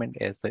account segment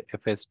as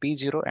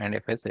FSP0 and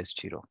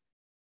FSS0.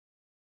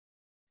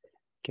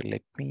 Okay,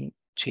 let me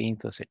change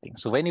the setting.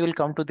 So when you will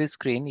come to this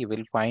screen, you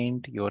will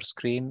find your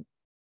screen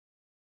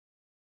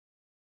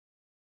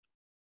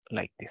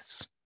like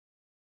this.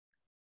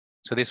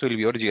 So this will be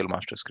your GL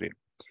master screen.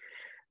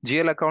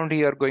 GL account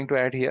you are going to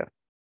add here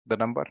the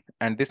number,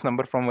 and this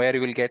number from where you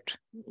will get,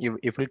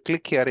 if you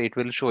click here, it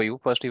will show you.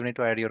 First you need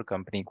to add your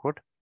company code.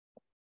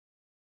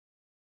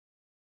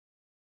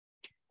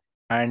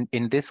 And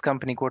in this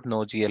company code, no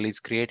GL is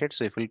created.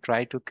 So if we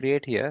try to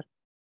create here,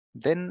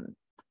 then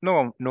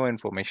no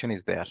information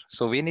is there.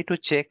 So we need to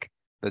check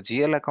the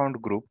GL account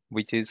group,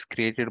 which is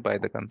created by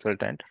the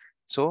consultant.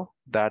 So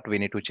that we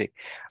need to check.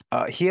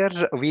 Here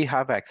we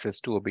have access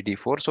to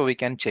OBD4, so we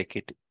can check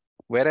it.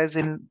 Whereas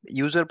in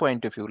user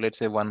point of view, let's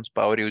say once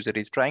power user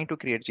is trying to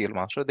create GL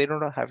master, they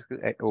don't have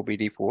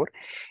OBD4.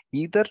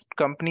 Either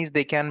companies,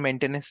 they can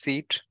maintain a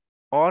seat,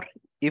 or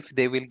if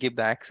they will give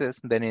the access,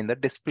 then in the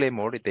display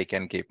mode, they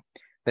can give.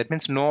 That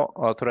means no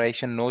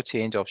authorization, no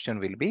change option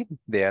will be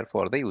there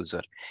for the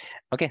user.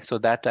 Okay, so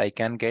that I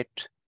can get.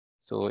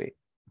 So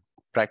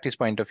practice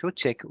point of view,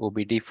 check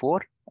OBD4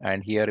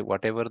 and here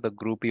whatever the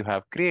group you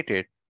have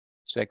created.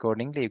 So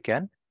accordingly you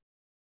can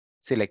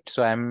select.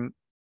 So I'm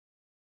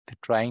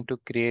trying to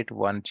create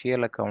one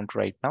GL account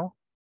right now.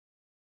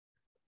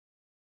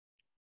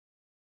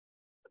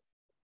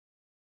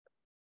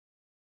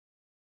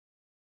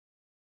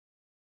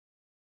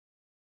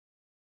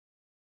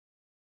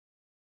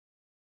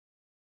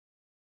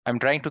 I'm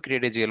trying to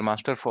create a GL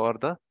master for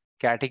the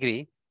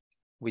category,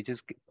 which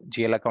is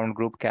GL account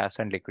group, cash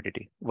and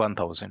liquidity,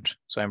 1000.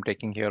 So I'm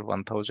taking here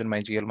 1000, my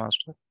GL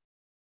master,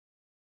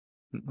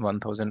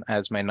 1000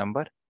 as my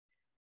number.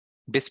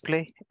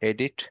 Display,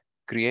 edit,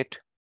 create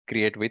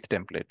with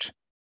template.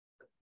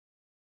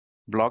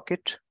 Block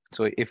it.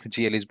 So if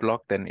GL is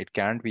blocked, then it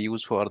can't be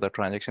used for the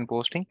transaction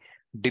posting.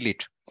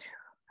 Delete.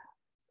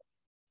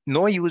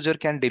 No user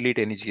can delete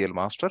any GL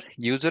master.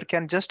 User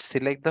can just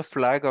select the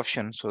flag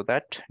option so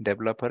that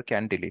developer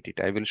can delete it.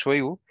 I will show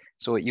you.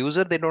 So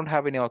user, they don't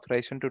have any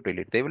authorization to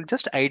delete. They will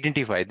just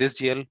identify this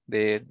GL,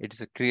 it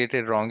is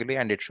created wrongly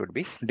and it should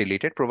be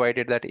deleted,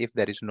 provided that if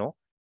there is no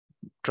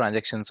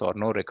transactions or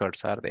no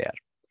records are there.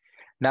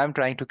 Now I'm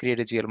trying to create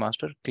a GL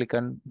master. Click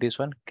on this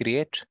one,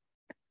 create,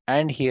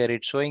 and here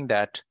it's showing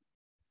that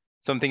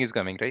something is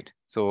coming, right?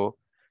 So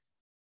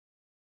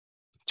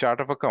chart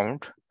of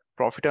account,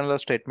 profit and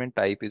loss statement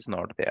type is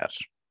not there.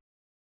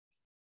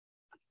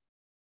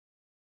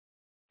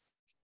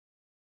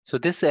 So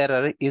this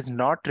error is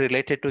not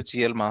related to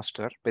GL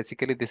master.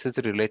 Basically, this is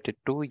related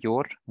to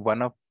your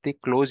one of the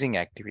closing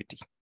activity.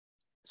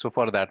 So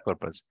for that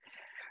purpose.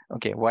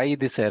 Okay, why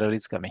this error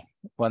is coming?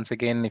 Once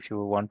again, if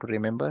you want to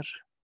remember,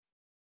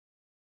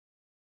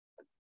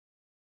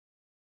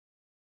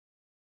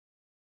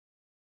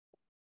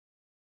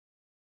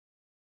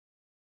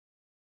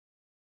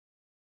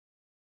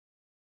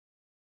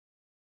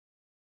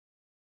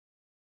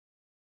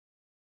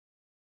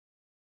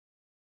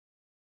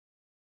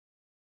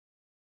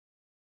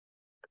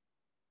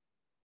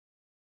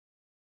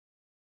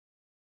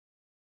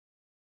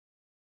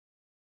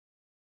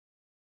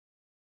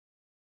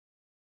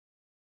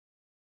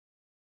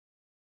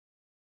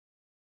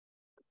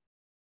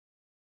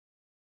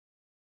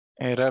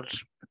 error.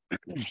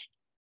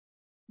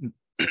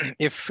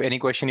 If any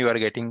question you are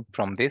getting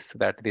from this,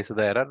 that this is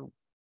the error,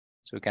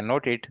 so you can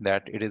note it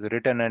that it is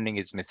return earning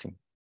is missing.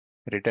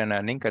 Return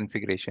earning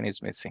configuration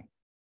is missing.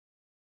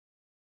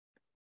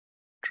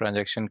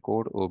 Transaction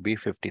code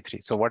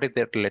OB53. So what is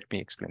that? Let me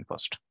explain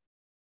first.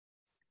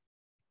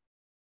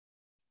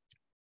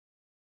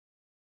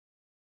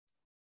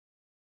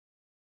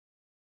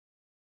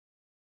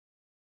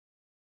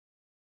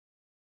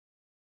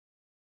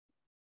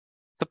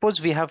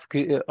 Suppose we have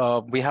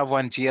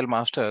one GL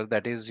master,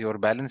 that is your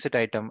balance sheet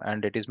item,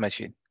 and it is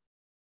machine.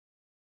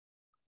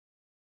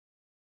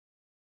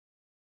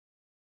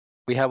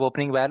 We have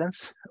opening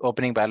balance.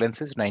 Opening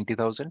balance is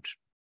 90,000.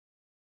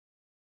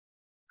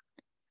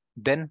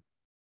 Then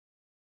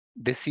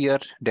this year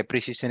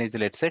depreciation is,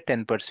 let's say,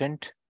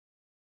 10%,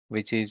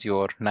 which is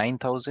your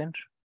 9,000.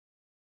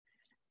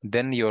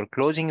 Then your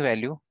closing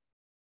value.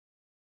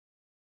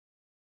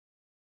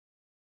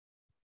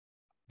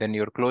 Then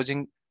your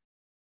closing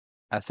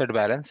asset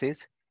balance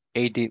is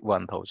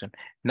 81,000.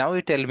 Now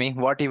you tell me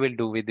what you will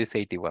do with this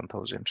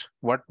 81,000.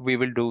 What we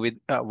will do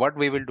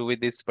with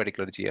this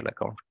particular GL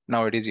account.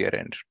 Now it is year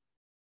end.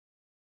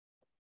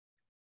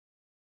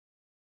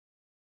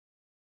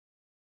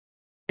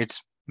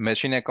 It's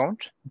machine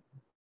account.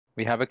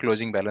 We have a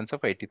closing balance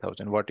of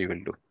 80,000. What you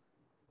will do?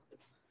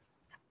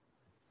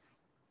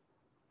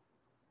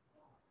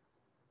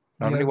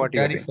 We Normally, have to what you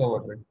are carry doing?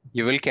 forward, right?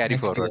 You will carry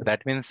Next year, forward.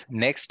 That means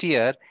next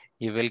year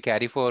you will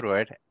carry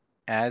forward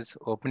as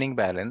opening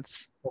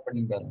balance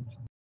opening balance.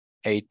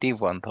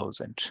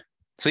 81,000.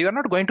 So you are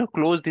not going to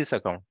close this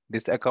account.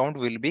 This account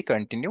will be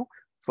continue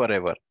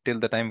forever till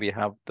the time we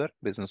have the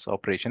business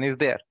operation is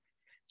there.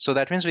 So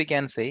that means we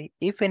can say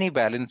if any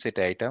balance sheet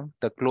item,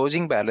 the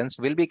closing balance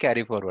will be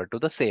carried forward to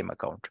the same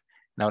account.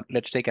 Now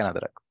let's take another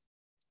account.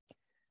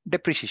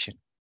 Depreciation.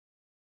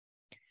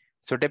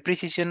 So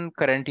depreciation,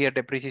 current year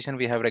depreciation,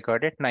 we have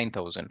recorded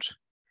 9,000.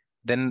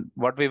 Then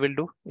what we will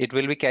do? It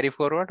will be carry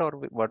forward, or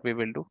what we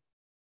will do?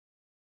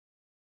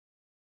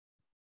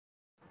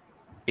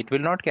 It will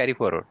not carry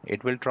forward.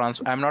 It will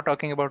transfer. I'm not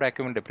talking about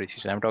accumulated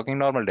depreciation. I'm talking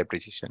normal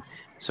depreciation.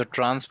 So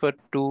transfer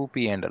to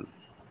P&L,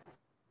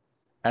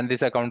 and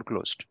this account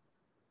closed.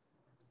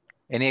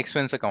 Any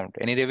expense account,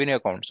 any revenue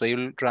account. So you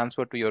will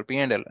transfer to your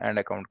P&L and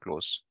account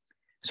close.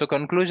 So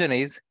conclusion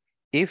is,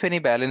 if any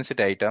balance sheet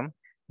item,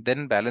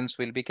 then balance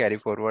will be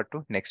carried forward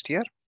to next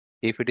year.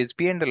 If it is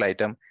P&L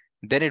item,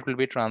 then it will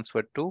be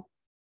transferred to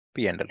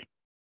P&L.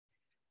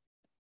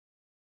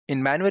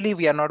 In manually,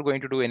 we are not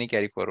going to do any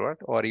carry forward,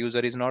 or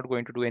user is not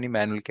going to do any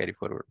manual carry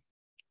forward.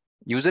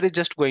 User is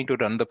just going to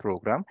run the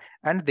program,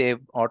 and they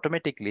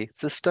automatically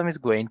system is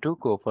going to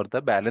go for the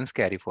balance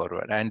carry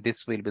forward, and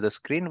this will be the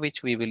screen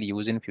which we will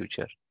use in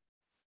future.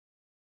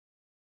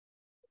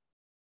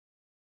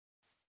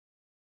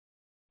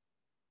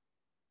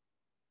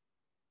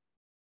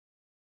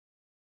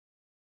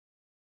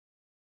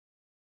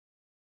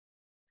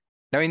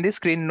 Now in this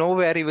screen,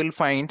 nowhere you will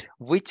find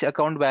which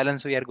account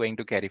balance we are going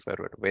to carry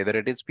forward, whether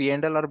it is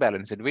P&L or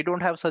balance sheet. We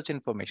don't have such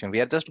information. We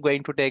are just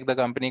going to take the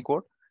company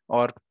code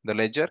or the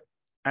ledger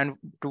and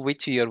to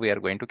which year we are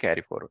going to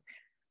carry forward.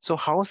 So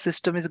how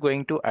system is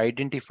going to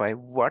identify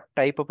what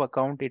type of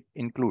account it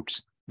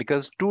includes?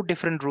 Because two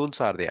different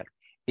rules are there.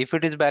 If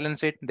it is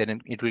balance sheet,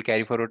 then it will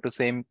carry forward to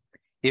same.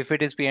 If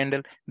it is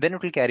P&L, then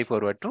it will carry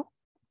forward to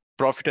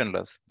profit and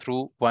loss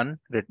through one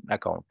written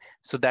account.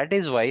 So that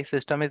is why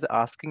system is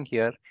asking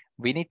here,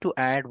 we need to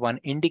add one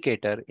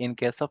indicator in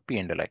case of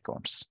P&L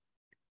accounts.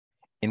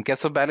 In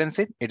case of balance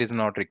sheet, it is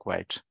not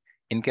required.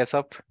 In case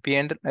of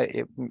P&L,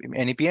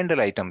 any P&L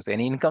items,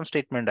 any income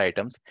statement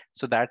items,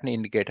 so that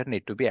indicator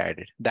need to be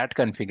added. That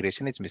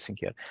configuration is missing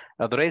here.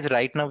 Otherwise,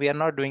 right now we are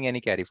not doing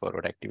any carry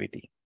forward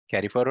activity.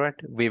 Carry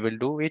forward, we will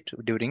do it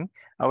during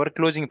our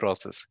closing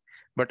process.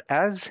 But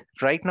as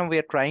right now we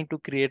are trying to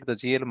create the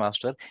GL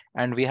master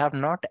and we have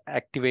not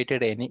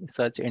activated any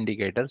such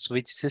indicators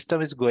which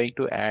system is going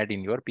to add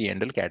in your P&L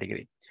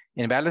category.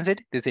 In balance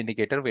sheet, this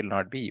indicator will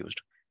not be used.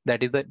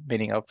 That is the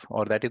meaning of,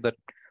 or that is the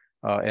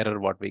error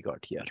what we got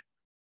here.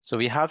 So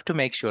we have to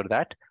make sure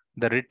that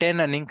the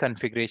retained earning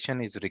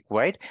configuration is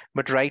required,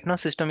 but right now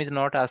system is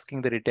not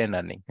asking the retained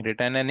earning.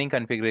 Retained earning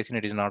configuration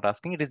it is not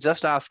asking, it is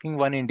just asking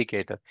one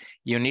indicator.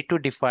 You need to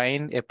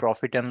define a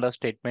profit and loss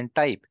statement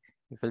type.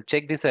 If you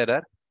check this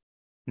error,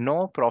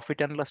 no profit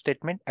and loss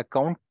statement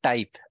account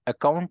type.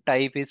 Account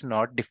type is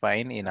not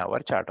defined in our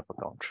chart of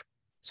account.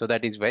 So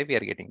that is why we are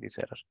getting this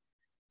error.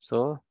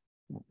 So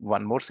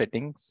one more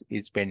settings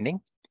is pending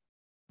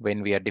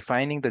when we are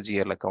defining the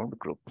GL account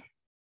group.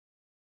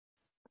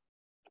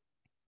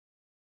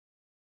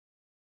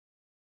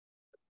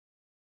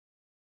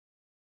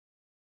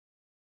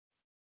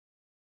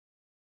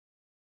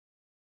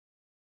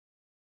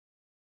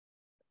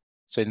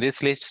 So in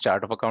this list,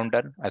 chart of account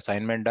done,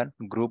 assignment done,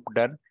 group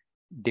done,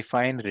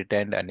 define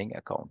retained earning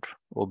account,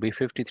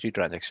 OB53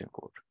 transaction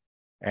code.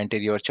 Enter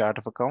your chart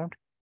of account.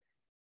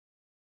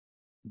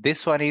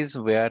 This one is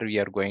where we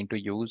are going to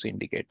use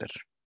indicator.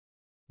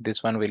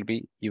 This one will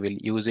be, you will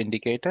use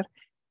indicator,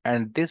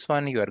 and this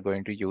one you are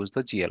going to use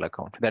the GL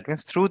account. That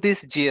means through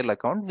this GL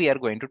account, we are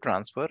going to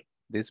transfer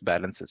these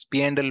balances,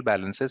 P&L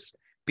balances,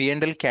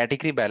 P&L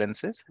category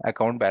balances,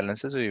 account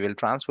balances, we will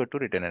transfer to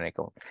retained earning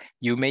account.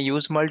 You may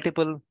use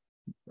multiple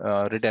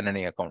retained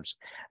earning accounts.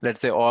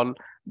 Let's say all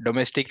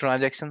domestic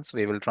transactions,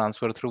 we will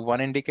transfer through one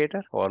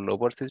indicator. All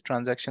overseas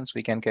transactions,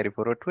 we can carry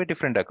forward to a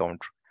different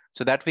account.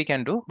 So that we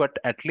can do, but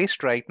at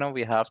least right now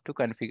we have to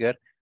configure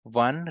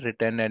one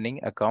retained earning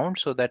account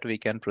so that we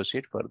can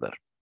proceed further.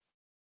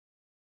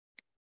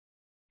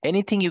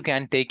 Anything you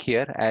can take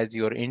here as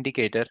your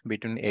indicator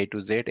between A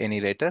to Z,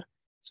 any rater.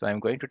 So I'm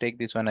going to take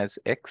this one as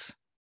X.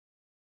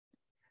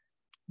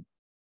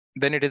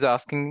 Then it is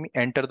asking me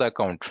enter the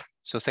account.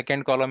 So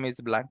second column is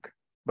blank,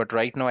 but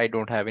right now I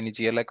don't have any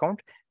GL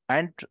account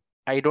and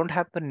I don't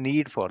have the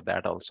need for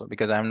that also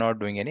because I'm not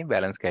doing any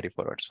balance carry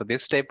forward. So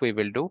this step we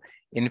will do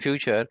in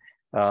future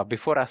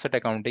before asset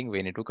accounting,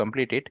 we need to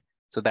complete it.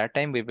 So that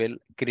time we will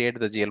create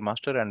the GL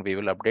master and we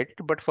will update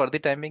it. But for the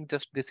timing,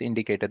 just this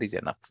indicator is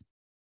enough.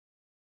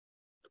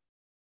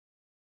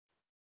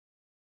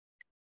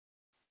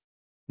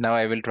 Now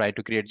I will try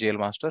to create GL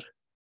master.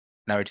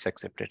 Now it's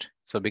accepted.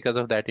 So because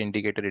of that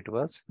indicator, it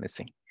was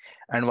missing.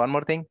 And one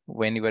more thing,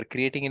 when you are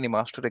creating any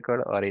master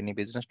record or any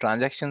business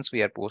transactions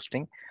we are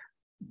posting,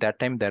 that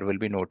time there will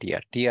be no TR.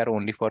 TR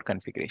only for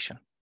configuration.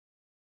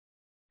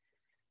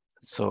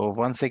 So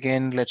once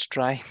again, let's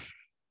try.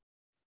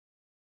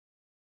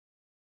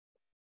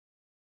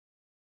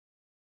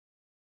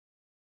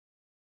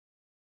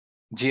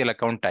 GL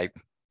account type.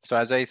 So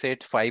as I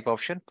said, 5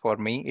 option. For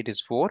me, it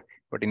is 4,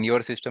 but in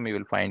your system, you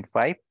will find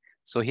 5.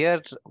 So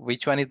here,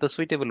 which one is the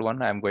suitable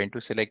one? I'm going to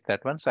select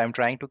that one. So I'm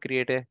trying to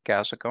create a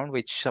cash account,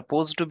 which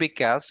supposed to be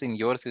cash in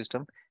your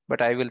system,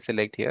 but I will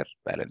select here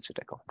balance sheet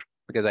account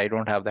because I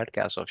don't have that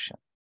cash option.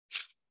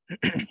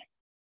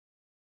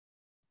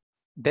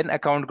 Then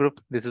account group.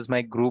 This is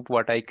my group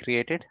what I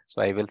created.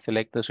 So I will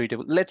select the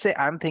suitable. Let's say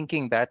I'm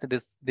thinking that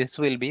this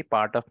will be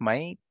part of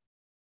my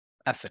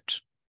asset.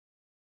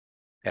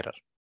 Error.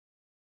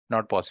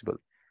 Not possible.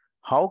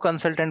 How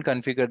consultant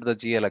configured the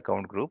GL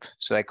account group?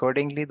 So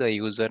accordingly, the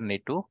user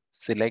need to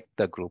select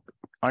the group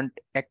and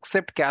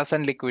except cash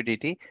and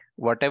liquidity,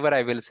 whatever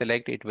I will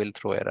select, it will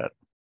throw error.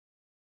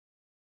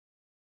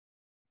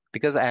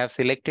 Because I have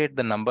selected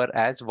the number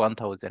as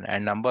 1000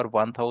 and number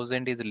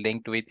 1000 is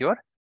linked with your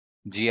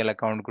GL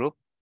account group.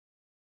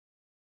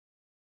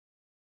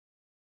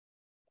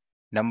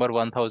 Number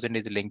 1000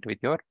 is linked with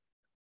your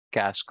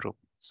cash group.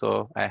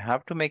 So I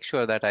have to make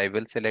sure that I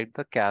will select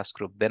the cash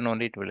group, then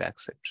only it will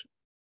accept.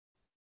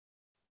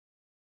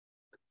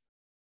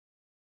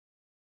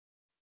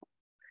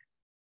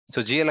 So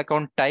GL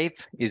account type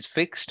is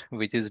fixed,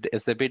 which is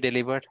SAP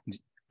delivered.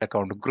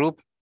 Account group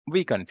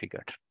we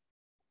configured.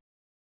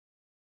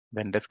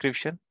 Then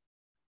description.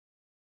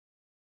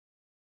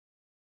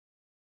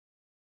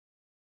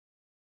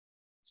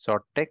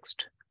 Short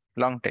text,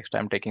 long text,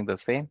 I'm taking the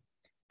same.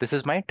 This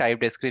is my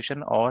type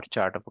description or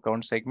chart of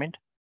account segment.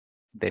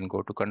 Then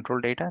go to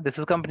control data. This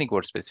is company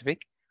code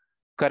specific.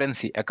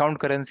 Currency, account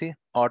currency,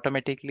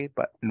 automatically,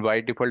 but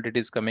by default, it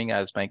is coming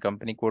as my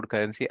company code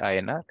currency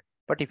INR.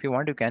 But if you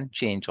want, you can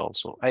change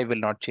also. I will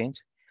not change.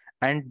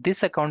 And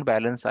this account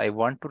balance, I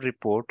want to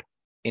report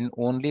in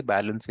only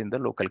balance in the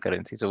local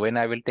currency. So when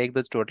I will take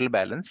the total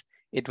balance,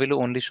 it will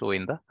only show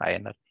in the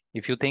INR.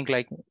 If you think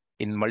like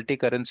in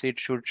multi-currency, it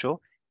should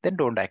show, then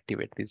don't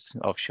activate this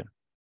option.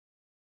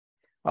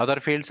 Other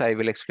fields I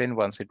will explain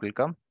once it will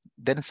come.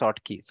 Then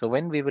sort key. So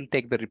when we will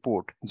take the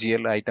report,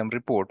 GL item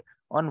report,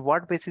 on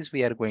what basis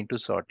we are going to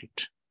sort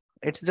it?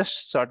 It's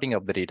just sorting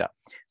of the data.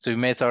 So you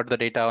may sort the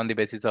data on the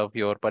basis of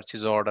your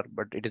purchase order,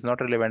 but it is not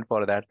relevant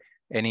for that.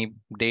 Any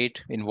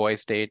date,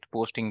 invoice date,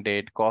 posting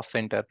date, cost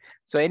center.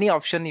 So any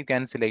option you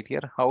can select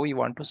here, how you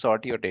want to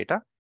sort your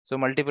data. So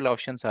multiple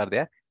options are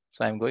there.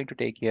 So I'm going to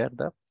take here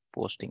the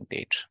posting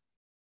date.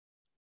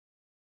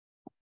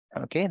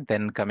 Okay,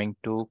 then coming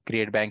to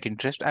create bank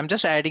interest, I'm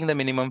just adding the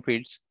minimum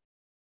fields.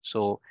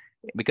 So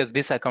because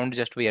this account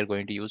just we are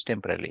going to use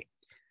temporarily.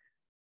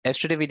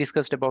 Yesterday we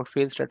discussed about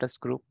field status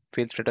group,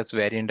 field status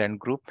variant and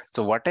group.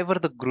 So whatever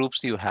the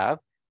groups you have,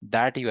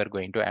 that you are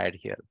going to add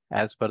here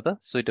as per the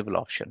suitable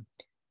option.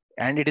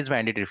 And it is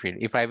mandatory field.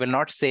 If I will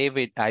not save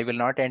it, I will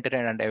not enter it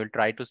and I will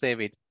try to save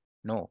it.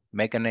 No,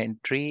 make an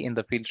entry in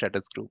the field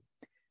status group.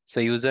 So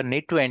user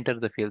need to enter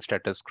the field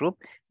status group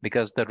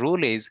because the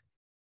rule is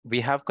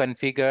we have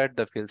configured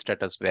the field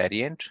status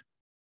variant.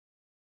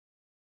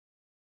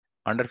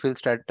 Under field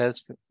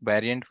status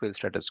variant, field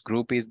status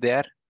group is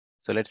there.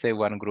 So let's say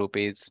one group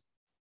is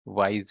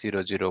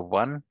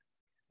Y001.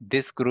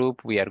 This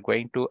group we are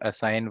going to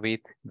assign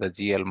with the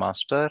GL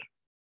master.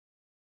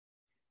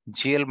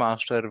 GL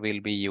master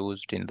will be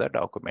used in the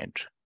document.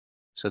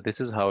 So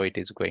this is how it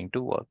is going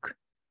to work.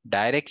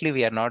 Directly,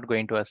 we are not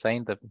going to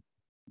assign the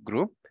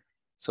group.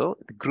 So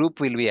the group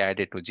will be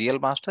added to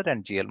GL master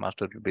and GL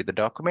master will be the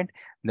document.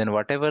 Then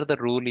whatever the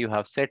rule you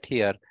have set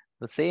here,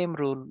 the same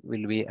rule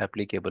will be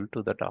applicable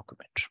to the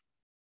document.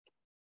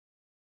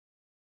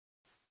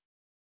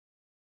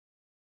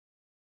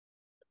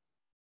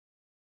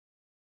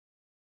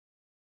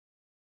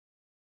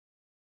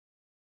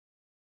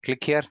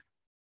 Click here.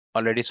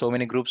 Already so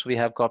many groups we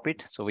have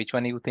copied. So which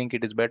one you think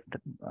it is better,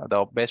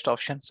 the best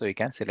option? So you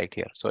can select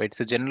here. So it's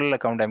a general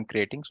account I'm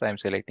creating. So I'm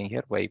selecting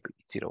here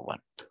YP01.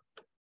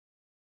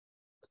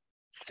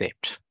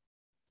 Saved.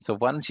 So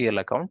one GL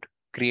account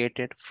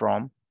created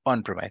from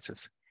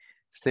on-premises.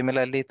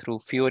 Similarly, through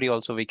Fiori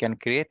also we can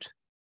create.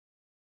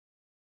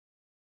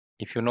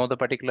 If you know the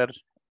particular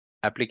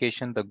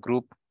application, the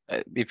group,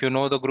 if you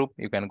know the group,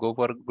 you can go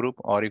for a group,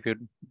 or if you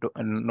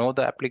know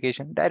the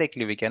application,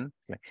 directly we can.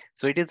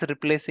 So it is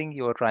replacing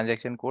your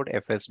transaction code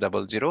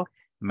FS00,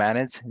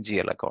 manage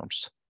GL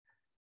accounts.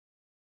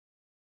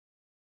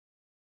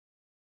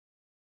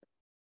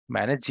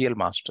 Manage GL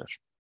master.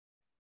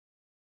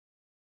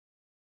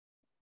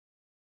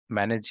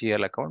 Manage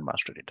GL account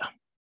master data.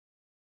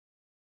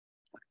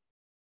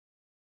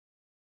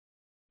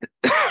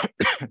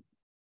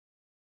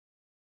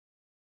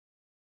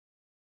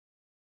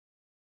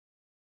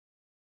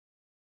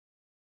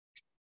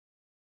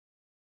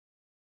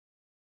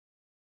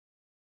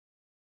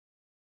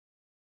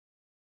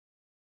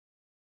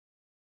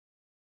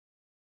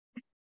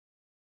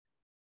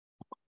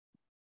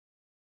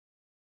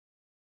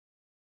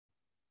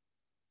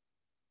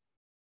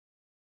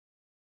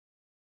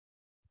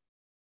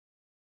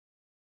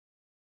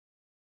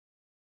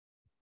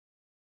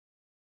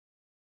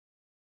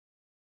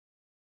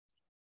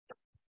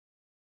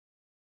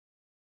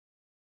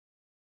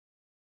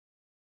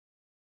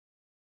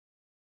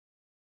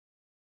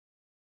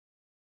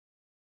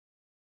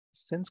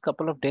 Since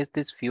couple of days,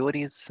 this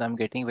Fiori is I'm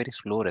getting very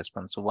slow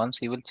response. So once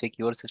you will check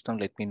your system,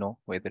 let me know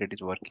whether it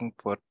is working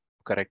for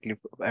correctly.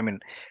 I mean,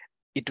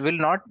 it will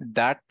not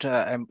that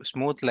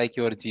smooth like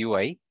your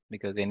GUI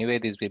because anyway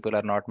these people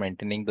are not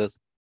maintaining this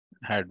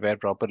hardware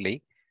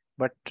properly.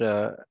 But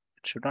it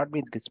should not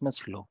be this much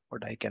slow.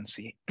 What I can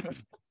see.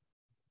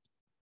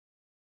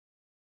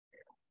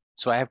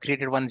 So I have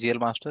created one GL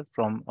master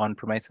from on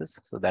premises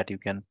so that you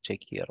can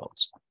check here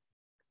also.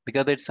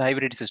 Because it's a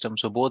hybrid system,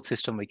 so both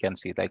system we can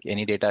see like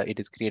any data it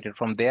is created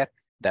from there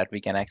that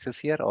we can access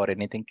here, or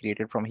anything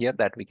created from here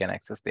that we can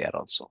access there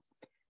also.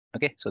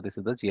 Okay, so this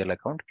is the GL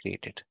account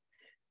created.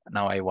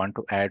 Now I want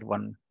to add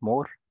one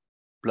more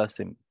plus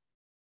him.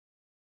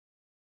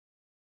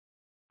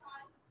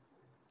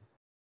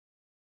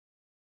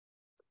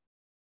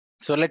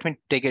 So let me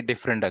take a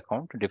different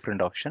account,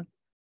 different option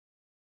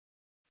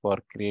for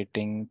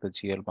creating the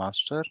GL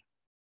master.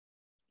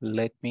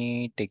 Let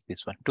me take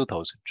this one,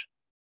 2000.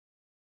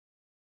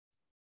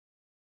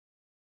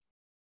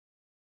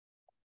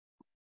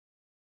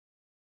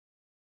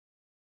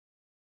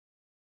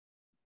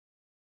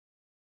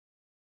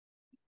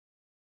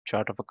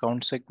 Chart of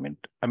account segment.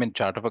 I mean,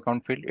 chart of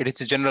account field. It is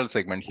a general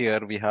segment.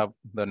 Here we have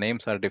the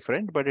names are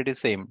different, but it is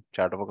same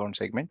chart of account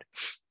segment.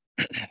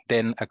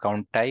 Then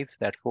account type,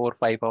 that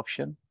 4-5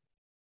 option.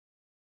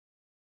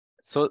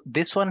 So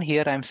this one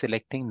here, I'm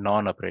selecting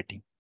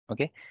non-operating.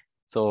 Okay.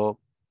 So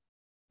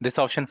this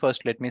option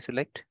first, let me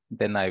select,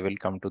 then I will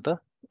come to the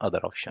other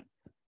option.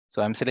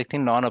 So I'm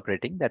selecting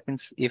non-operating. That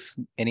means if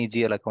any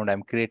GL account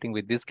I'm creating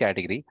with this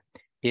category,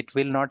 it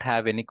will not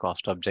have any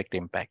cost object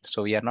impact.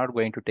 So we are not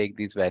going to take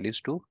these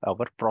values to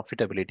our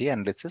profitability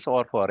analysis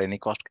or for any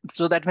cost.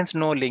 So that means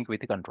no link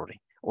with the controlling,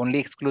 only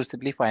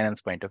exclusively finance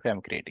point of view,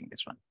 I'm creating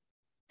this one.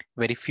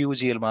 Very few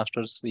GL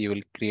masters you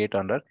will create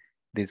under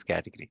this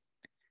category.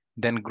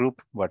 Then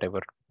group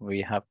whatever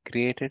we have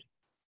created.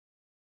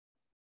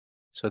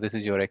 So this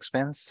is your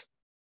expense.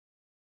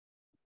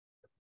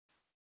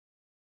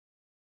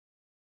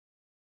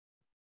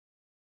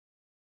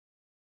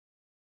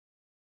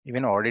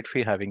 Even audit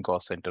fee having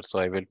cost center. So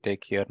I will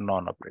take here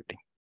non-operating.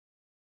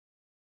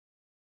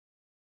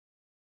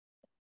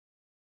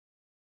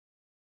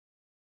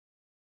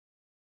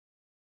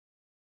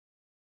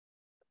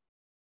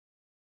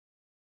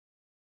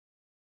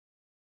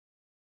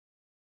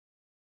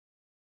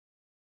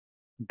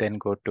 Then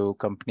go to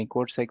company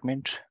code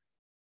segment,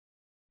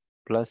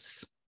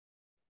 plus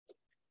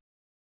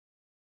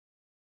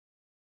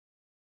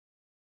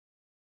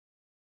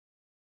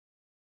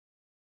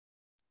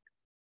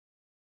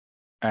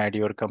add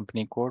your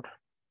company code.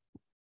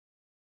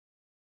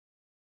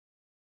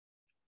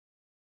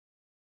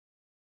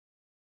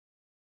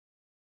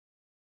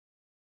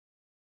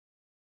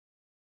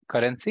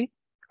 Currency,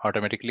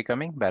 automatically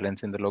coming,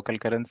 balance in the local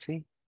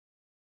currency.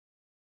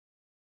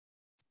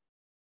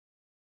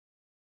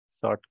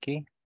 Sort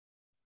key,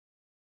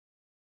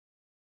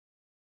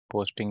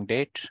 posting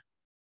date,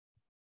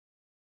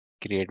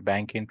 create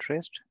bank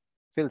interest,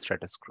 fill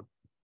status group.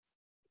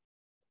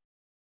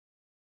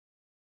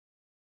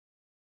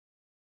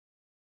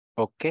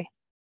 Okay.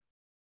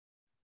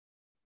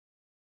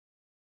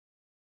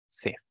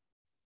 Save.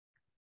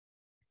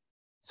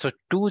 So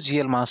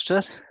 2GL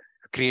master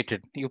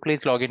created. You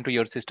please log into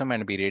your system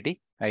and be ready.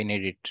 I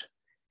need it.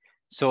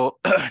 So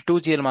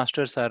 2GL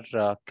masters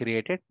are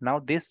created. Now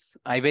this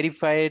I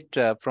verified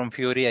from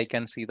Fiori. I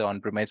can see the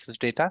on-premises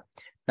data.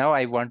 Now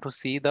I want to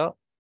see the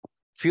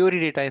Fiori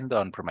data in the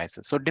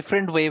on-premises. So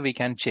different way we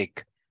can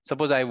check.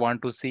 Suppose I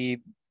want to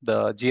see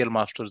the GL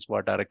masters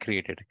what are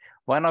created.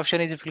 One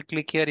option is if you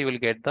click here, you will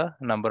get the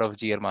number of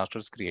GL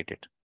masters created.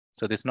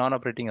 So this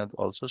non-operating is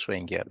also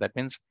showing here. That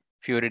means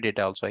Fiori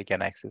data also I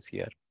can access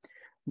here.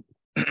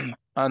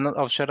 Another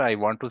option, I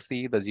want to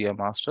see the GL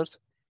masters.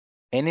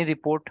 Any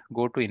report,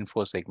 go to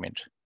info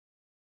segment.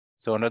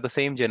 So under the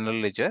same general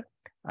ledger,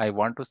 I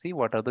want to see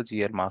what are the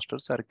GL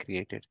masters are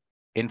created.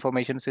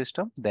 Information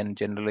system, then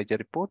general ledger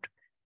report,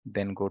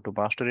 then go to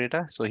master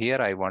data. So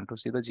here I want to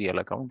see the GL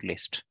account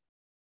list.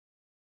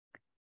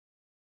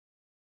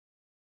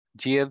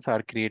 GLs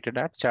are created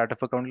at chart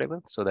of account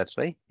level. So that's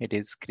why it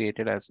is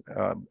created as,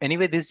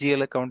 anyway, this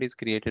GL account is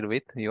created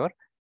with your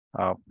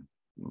uh,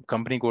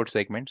 company code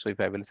segment. So if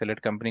I will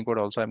select company code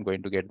also, I'm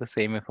going to get the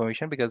same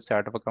information because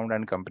chart of account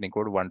and company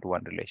code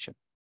one-to-one relation.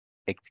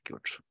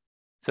 Execute.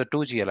 So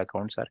 2GL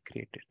accounts are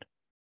created.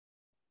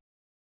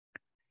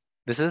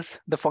 This is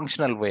the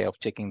functional way of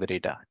checking the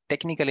data.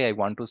 Technically, I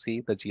want to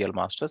see the GL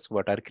masters,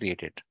 what are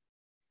created.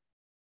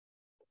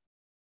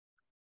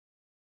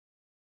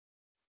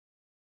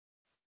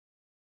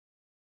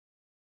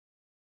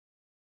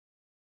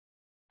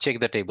 Check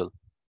the table.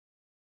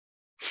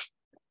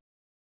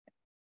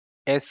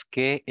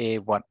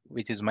 SKA1,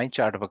 which is my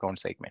chart of account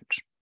segment.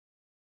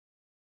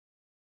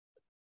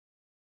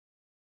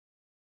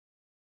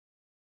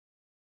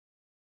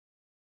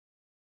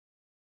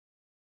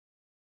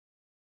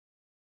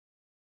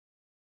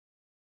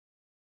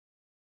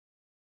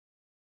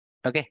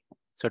 Okay,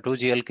 so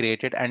 2GL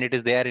created and it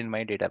is there in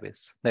my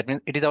database. That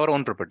means it is our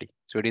own property.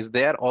 So it is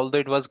there, although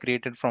it was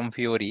created from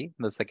Fiori,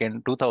 the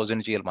second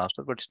 2000 GL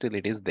master, but still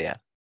it is there.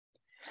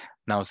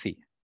 Now see,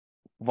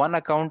 one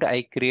account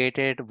I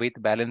created with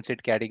balance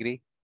sheet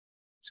category.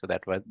 So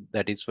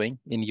that is showing.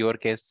 In your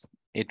case,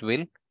 it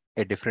will,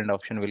 a different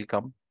option will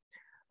come.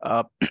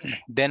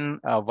 Then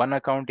one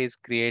account is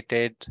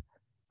created.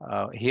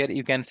 Here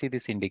you can see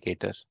this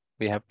indicator.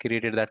 We have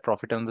created that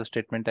profit on the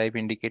statement type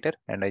indicator,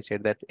 and I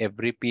said that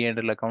every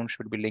P&L account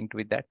should be linked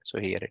with that. So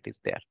here it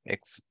is there,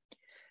 X.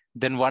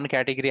 Then one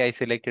category I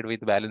selected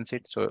with balance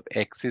sheet. So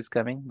X is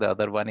coming. The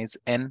other one is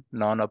N,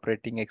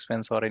 non-operating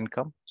expense or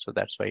income. So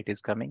that's why it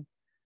is coming.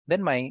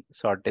 Then my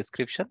sort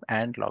description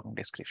and login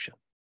description.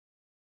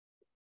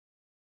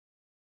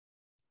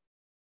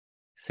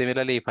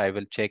 Similarly, if I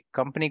will check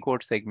company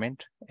code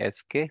segment,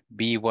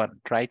 SKB1,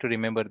 try to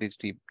remember these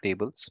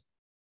tables,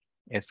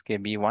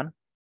 SKB1.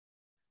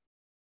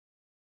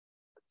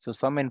 So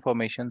some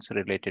informations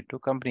related to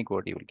company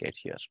code you will get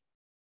here.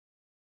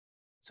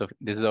 So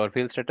this is our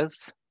field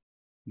status.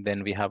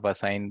 Then we have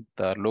assigned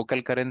the local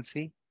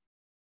currency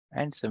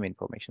and some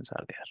informations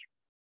are there.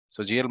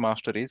 So GL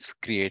master is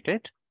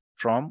created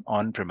from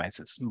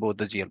on-premises, both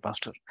the GL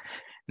master.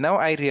 Now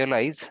I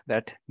realize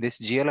that this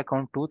GL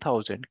account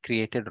 2000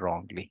 created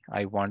wrongly.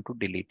 I want to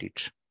delete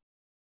it.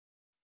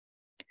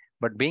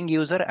 But being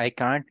user, I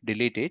can't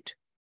delete it.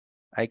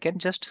 I can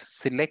just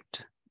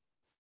select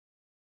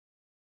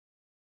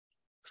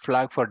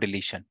flag for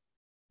deletion.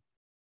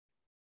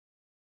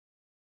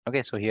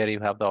 Okay, so here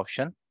you have the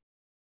option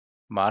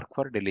mark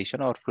for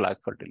deletion or flag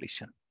for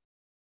deletion.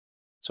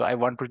 So I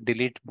want to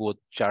delete both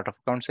chart of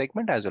account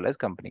segment as well as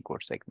company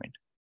code segment.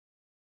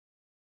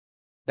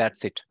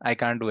 That's it. I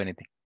can't do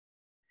anything.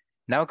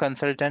 Now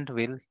consultant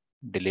will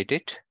delete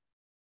it.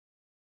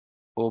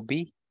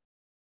 OBR2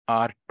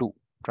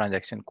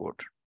 transaction code.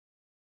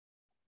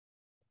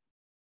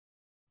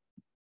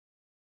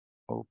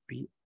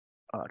 OBR2.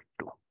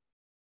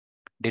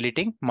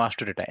 Deleting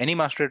master data. Any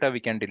master data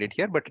we can delete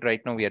here, but right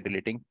now we are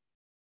deleting.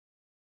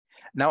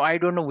 Now I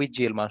don't know which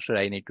GL master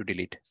I need to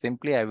delete.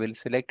 Simply I will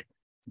select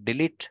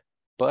delete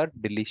per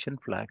deletion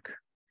flag.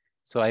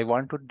 So I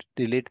want to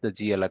delete the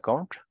GL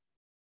account,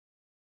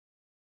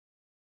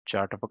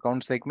 chart of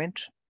account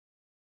segment.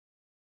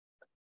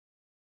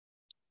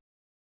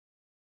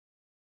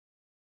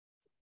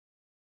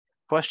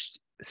 First,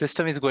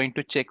 system is going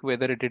to check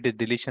whether it is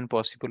deletion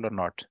possible or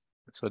not.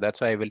 So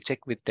that's why I will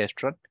check with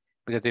test run,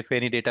 because if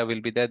any data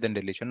will be there, then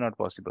deletion not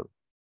possible.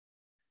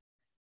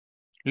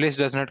 List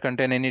does not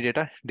contain any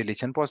data,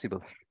 deletion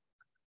possible.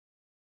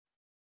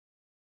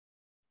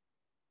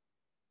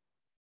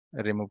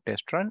 Remove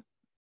test run,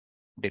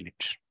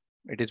 delete.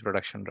 It is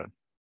production run.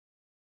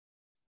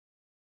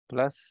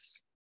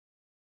 Plus,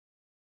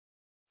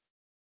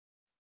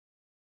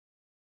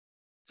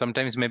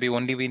 sometimes maybe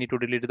only we need to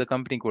delete the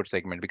company code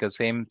segment, because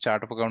same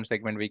chart of account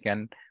segment we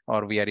can,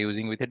 or we are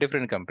using with a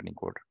different company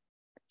code.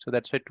 So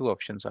that's why two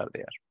options are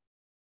there.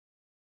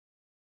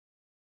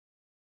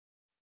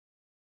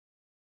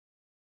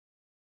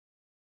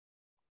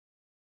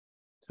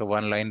 So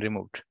one line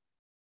removed.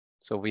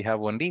 So we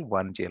have only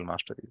one GL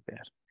master is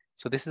there.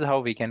 So this is how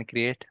we can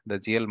create the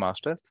GL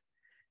masters.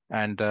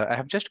 And I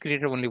have just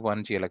created only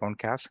one GL account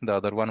cache. The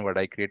other one what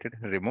I created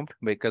removed,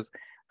 because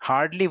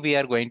hardly we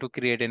are going to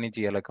create any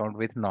GL account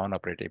with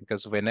non-operating,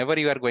 because whenever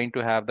you are going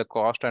to have the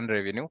cost and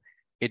revenue,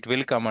 it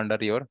will come under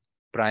your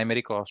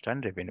primary cost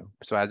and revenue.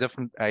 So as of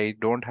I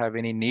don't have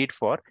any need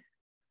for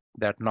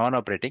that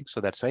non-operating,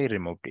 so that's why I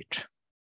removed it.